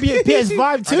happening. I gotta be at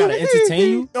PS5 too. I gotta entertain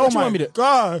you. Oh What you my want me to?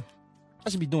 God. I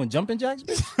should be doing jumping jacks.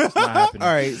 It's not happening.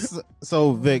 All right,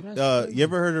 so Vic, that's you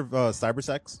ever heard of cyber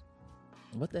sex?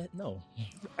 What the? No.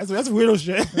 That's weirdo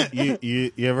shit.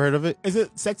 You ever heard of it? Is it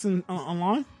sex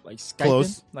online? Like Skyping.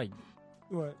 Close. Like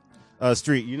What?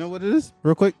 Street, you know what it is?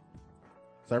 Real quick.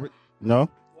 Cyber? No.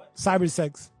 Cyber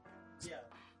sex.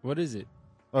 what is it?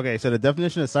 Okay, so the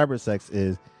definition of cyber sex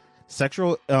is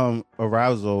sexual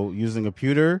arousal using a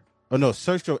computer. Oh no,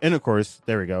 sexual intercourse.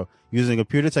 There we go. Using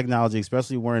computer technology,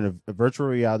 especially wearing a virtual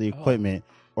reality equipment,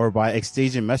 or by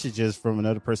exchanging messages from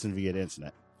another person via the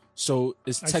internet. So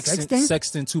it's Like sexting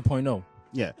sexting? 2.0.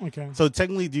 Yeah. Okay. So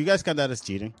technically, do you guys count that as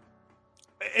cheating?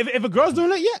 If a girl's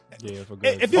doing it, yeah. Yeah, for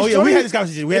If Oh your yeah, we shorty- had this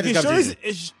conversation. We had if this your shorty's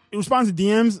conversation. responds to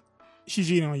DMs, she's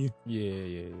cheating on you.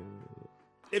 Yeah.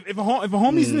 If a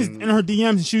homie's in her DMs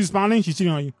and she's responding, she's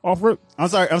cheating on you. Off rip. I'm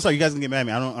sorry. You guys can get mad at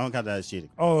me. I don't count that as cheating.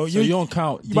 Oh, So you don't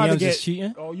count you about to DMs get as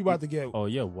cheating? Oh, you about to get. Oh,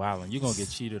 you're wilding. You're gonna get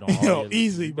cheated on. Yo, all your-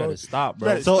 easily, you bro. Better stop, bro.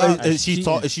 Better So stop.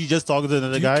 is she just talking to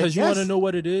another guy? Because you want to Yes. know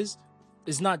what it is.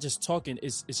 It's not just talking.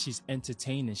 It's she's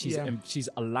entertaining. Yeah. She's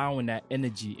allowing that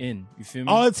energy in. You feel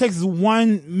me? All it takes is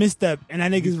one misstep, and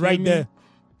that nigga's feel right me? there.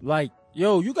 Like,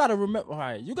 yo, you gotta remember. All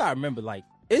right, you gotta remember. Like,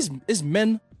 it's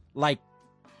men like,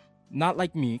 not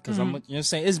like me, because I'm. You know what I'm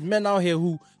saying? It's men out here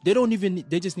who they don't even.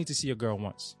 They just need to see a girl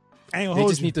once. I ain't gonna They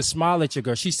hold just you. need to smile at your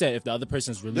girl. She said if the other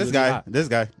person's really, This really guy. hot. This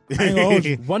guy. I ain't gonna hold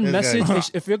you. One This message, guy.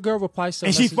 if your girl replies to a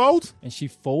And she message folds? and she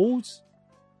folds,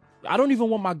 I don't even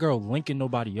want my girl linking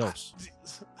nobody else.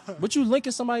 What you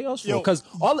linking somebody else for? Yo. Because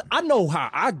all I know how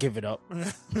I give it up.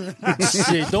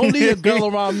 Shit, don't leave your girl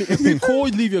around me. If you're cool,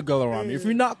 leave your girl around me. If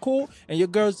you're not cool and your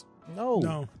girl's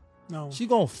No. she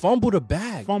gonna fumble the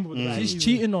bag. Fumble the bag. She's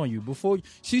cheating on you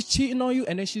she's cheating on you,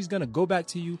 and then she's gonna go back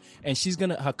to you, and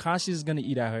her conscience is gonna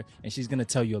eat at her, and she's gonna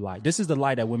tell you a lie. This is the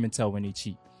lie that women tell when they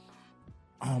cheat.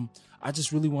 I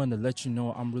just really wanted to let you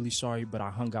know I'm really sorry, but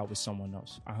I hung out with someone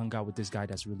else. I hung out with this guy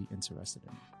that's really interested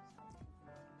in me.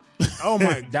 Oh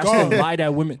my That's God. the lie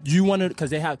that women you want to, because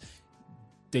they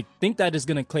think that it's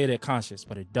gonna clear their conscience,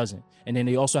 but it doesn't. And then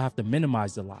they also have to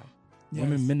minimize the lie.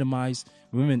 Yes.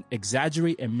 Women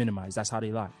exaggerate and minimize. That's how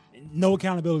they lie. No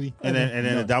accountability. And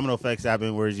then the domino effects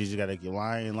happen where you just gotta keep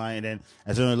lying, and then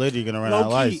as sooner or later you're gonna run out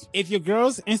of Low key, lies. if your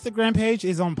girl's Instagram page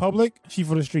is on public, she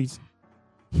for the streets.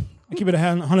 I keep it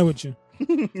 100 with you.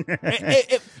 I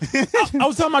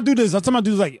was telling my dude this. I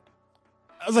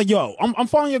was like, yo, I'm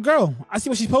following your girl. I see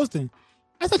what she's posting.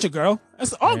 That's not your girl.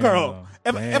 That's our girl.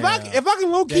 If I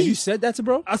can low Yeah, key, you said that to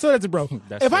bro? I said that to bro.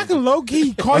 That's If I crazy. can low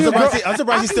key call I'm your girl, surprised, I'm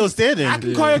surprised he's still standing. I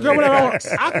can call your girl whenever I want.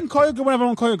 I can call your girl whenever I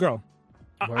want to call your girl.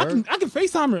 I Word? can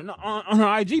FaceTime her on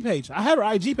her IG page. I have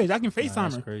her IG page. I can FaceTime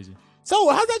That's her. crazy. So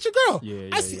how's that your girl? Yeah,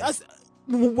 I yeah, see. yeah. I see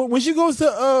when she goes to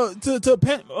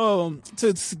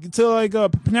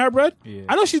Panera Bread, Yeah.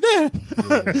 I know she's there.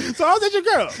 So how's that your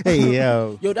girl? Hey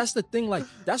yo. Yo, that's the thing. Like,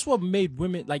 that's what made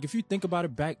women, like, if you think about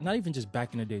it back, not even just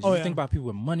back in the days, if you think about people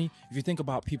with money, if you think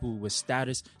about people with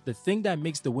status, the thing that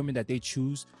makes the women that they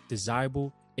choose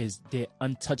desirable is they're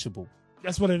untouchable.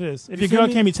 That's what it is. If You your feel girl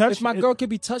me? can't be touched, If my girl can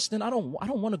be touched, then I don't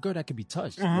want a girl that can be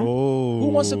touched. Oh. Who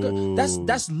wants a girl?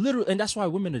 That's literal, and that's why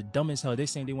women are dumb as hell. They're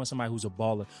saying they want somebody who's a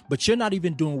baller, but you're not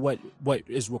even doing what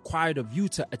is required of you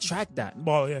to attract that.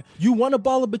 ball, yeah. You want a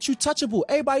baller, but you touchable.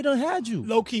 Everybody done had you.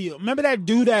 Low key. Remember that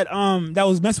dude that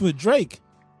was messing with Drake,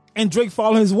 and Drake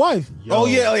followed his wife. Oh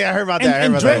yeah, I heard about And, that. I heard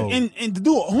and about Drake that. and the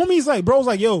dude, homie's like, bro's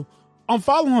like, yo,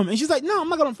 unfollow him, and she's like, no, I'm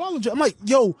not gonna unfollow Drake. I'm like,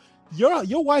 yo.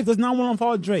 Your wife does not want to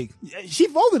unfollow Drake. She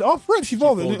folded off rip. She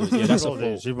folded. Yeah, that's a Folded.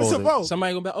 fold. She It's a folded. fold.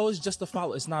 Somebody gonna be, oh, it's just a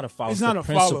follow. It's not a follow. It's not the a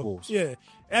follow. principles. Yeah.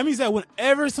 That means that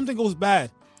whenever something goes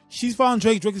bad, she's following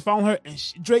Drake, Drake is following her, and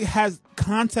Drake has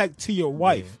contact to your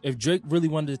wife. If Drake really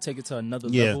wanted to take it to another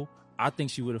Yeah. level, I think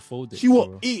she would have folded. She will for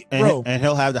real. eat, And, bro. and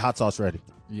he'll have the hot sauce ready.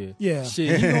 Yeah. Yeah.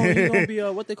 Shit, he gonna be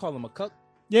what they call him, a cuck.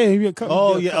 Yeah, he'll be a couple.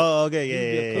 Oh yeah. Oh okay.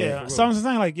 Yeah. Yeah. So I'm just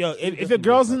saying, like, yo, if your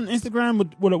girl's on Instagram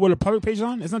with a public page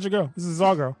on, it's not your girl. This is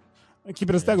our girl. I keep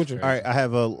it a stack with you. All right. I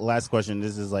have a last question.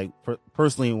 This is like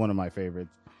personally one of my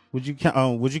favorites. Would you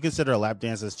consider a lap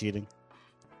dance as cheating?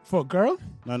 For a girl,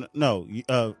 No.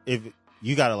 If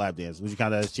you got a lap dance, would you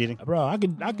count that as cheating? bro, I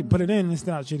could put it in and it's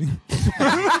not cheating.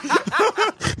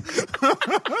 All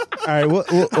right.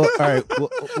 All right.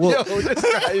 this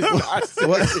guy is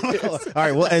not All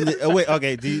right. We'll end it. Wait.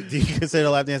 Okay. Do you consider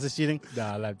lap dance as cheating?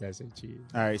 Nah, lap dance ain't cheating.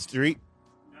 All right. Street.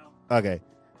 Okay.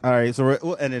 All right. So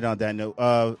we'll end it on that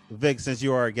note. Vic, since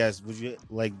you are our guest, would you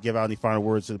like give out any final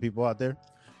words to the people out there?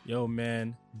 Yo,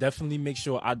 man, definitely make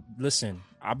sure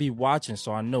I'll be watching,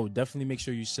 so I know. Definitely make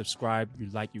sure you subscribe, you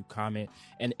like, you comment,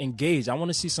 and engage. I want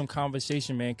to see some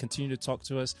conversation, man. Continue to talk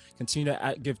to us. Continue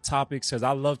to give topics, because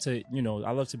I love to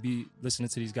be listening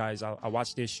to these guys. I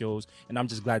watch their shows, and I'm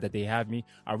just glad that they have me.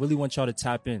 I really want y'all to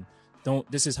tap in.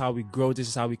 This is how we grow. This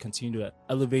is how we continue to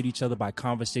elevate each other by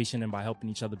conversation and by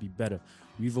helping each other be better.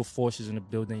 Revo Force is in the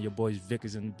building. Your boys Vic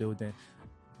is in the building.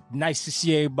 Nice to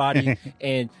see everybody.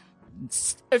 And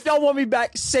if y'all want me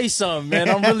back, say something, man.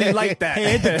 I'm really like that.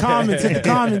 Hey, hit the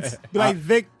comments. Be like,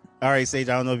 Vic. All right, Sage.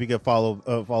 I don't know if you can follow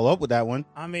up with that one.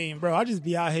 I mean, bro, I just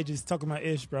be out here just talking my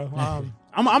ish, bro.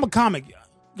 I'm a comic.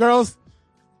 Girls,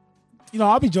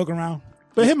 I'll be joking around.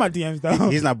 But hit my DMs, though.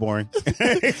 He's not boring.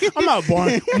 I'm not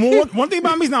boring. One thing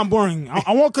about me is not boring.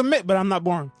 I won't commit, but I'm not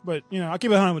boring. But, I'll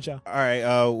keep it 100 with y'all. All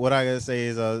right. What I gotta say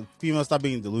is, females, stop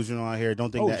being delusional out here.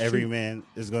 Don't think that every man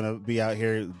is gonna be out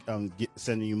here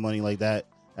sending you money like that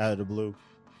out of the blue.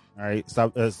 All right.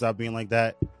 Stop being like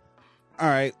that. All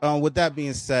right. With that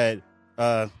being said,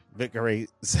 Vic already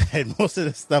said most of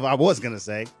the stuff I was gonna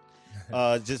say.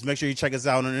 Just make sure you check us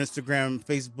out on Instagram,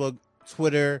 Facebook,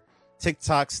 Twitter,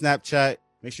 TikTok, Snapchat.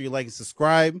 Make sure you like and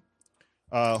subscribe.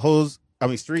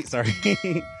 Street. Sorry.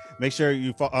 Make sure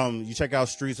you check out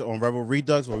Streets on Rebel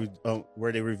Redux,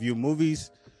 where they review movies.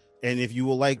 And if you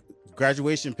will like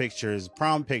graduation pictures,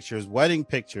 prom pictures, wedding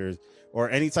pictures,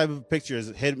 or any type of pictures,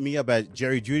 hit me up at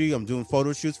Jerry Judy. I'm doing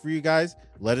photo shoots for you guys.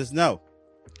 Let us know.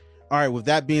 All right. With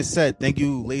that being said, thank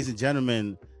you, ladies and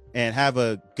gentlemen. and have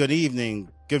a good evening,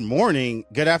 good morning,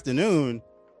 good afternoon.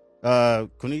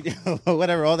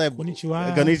 Whatever, all that.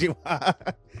 Konnichiwa. Konnichiwa.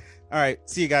 All right.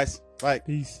 See you guys. Bye.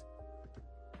 Peace.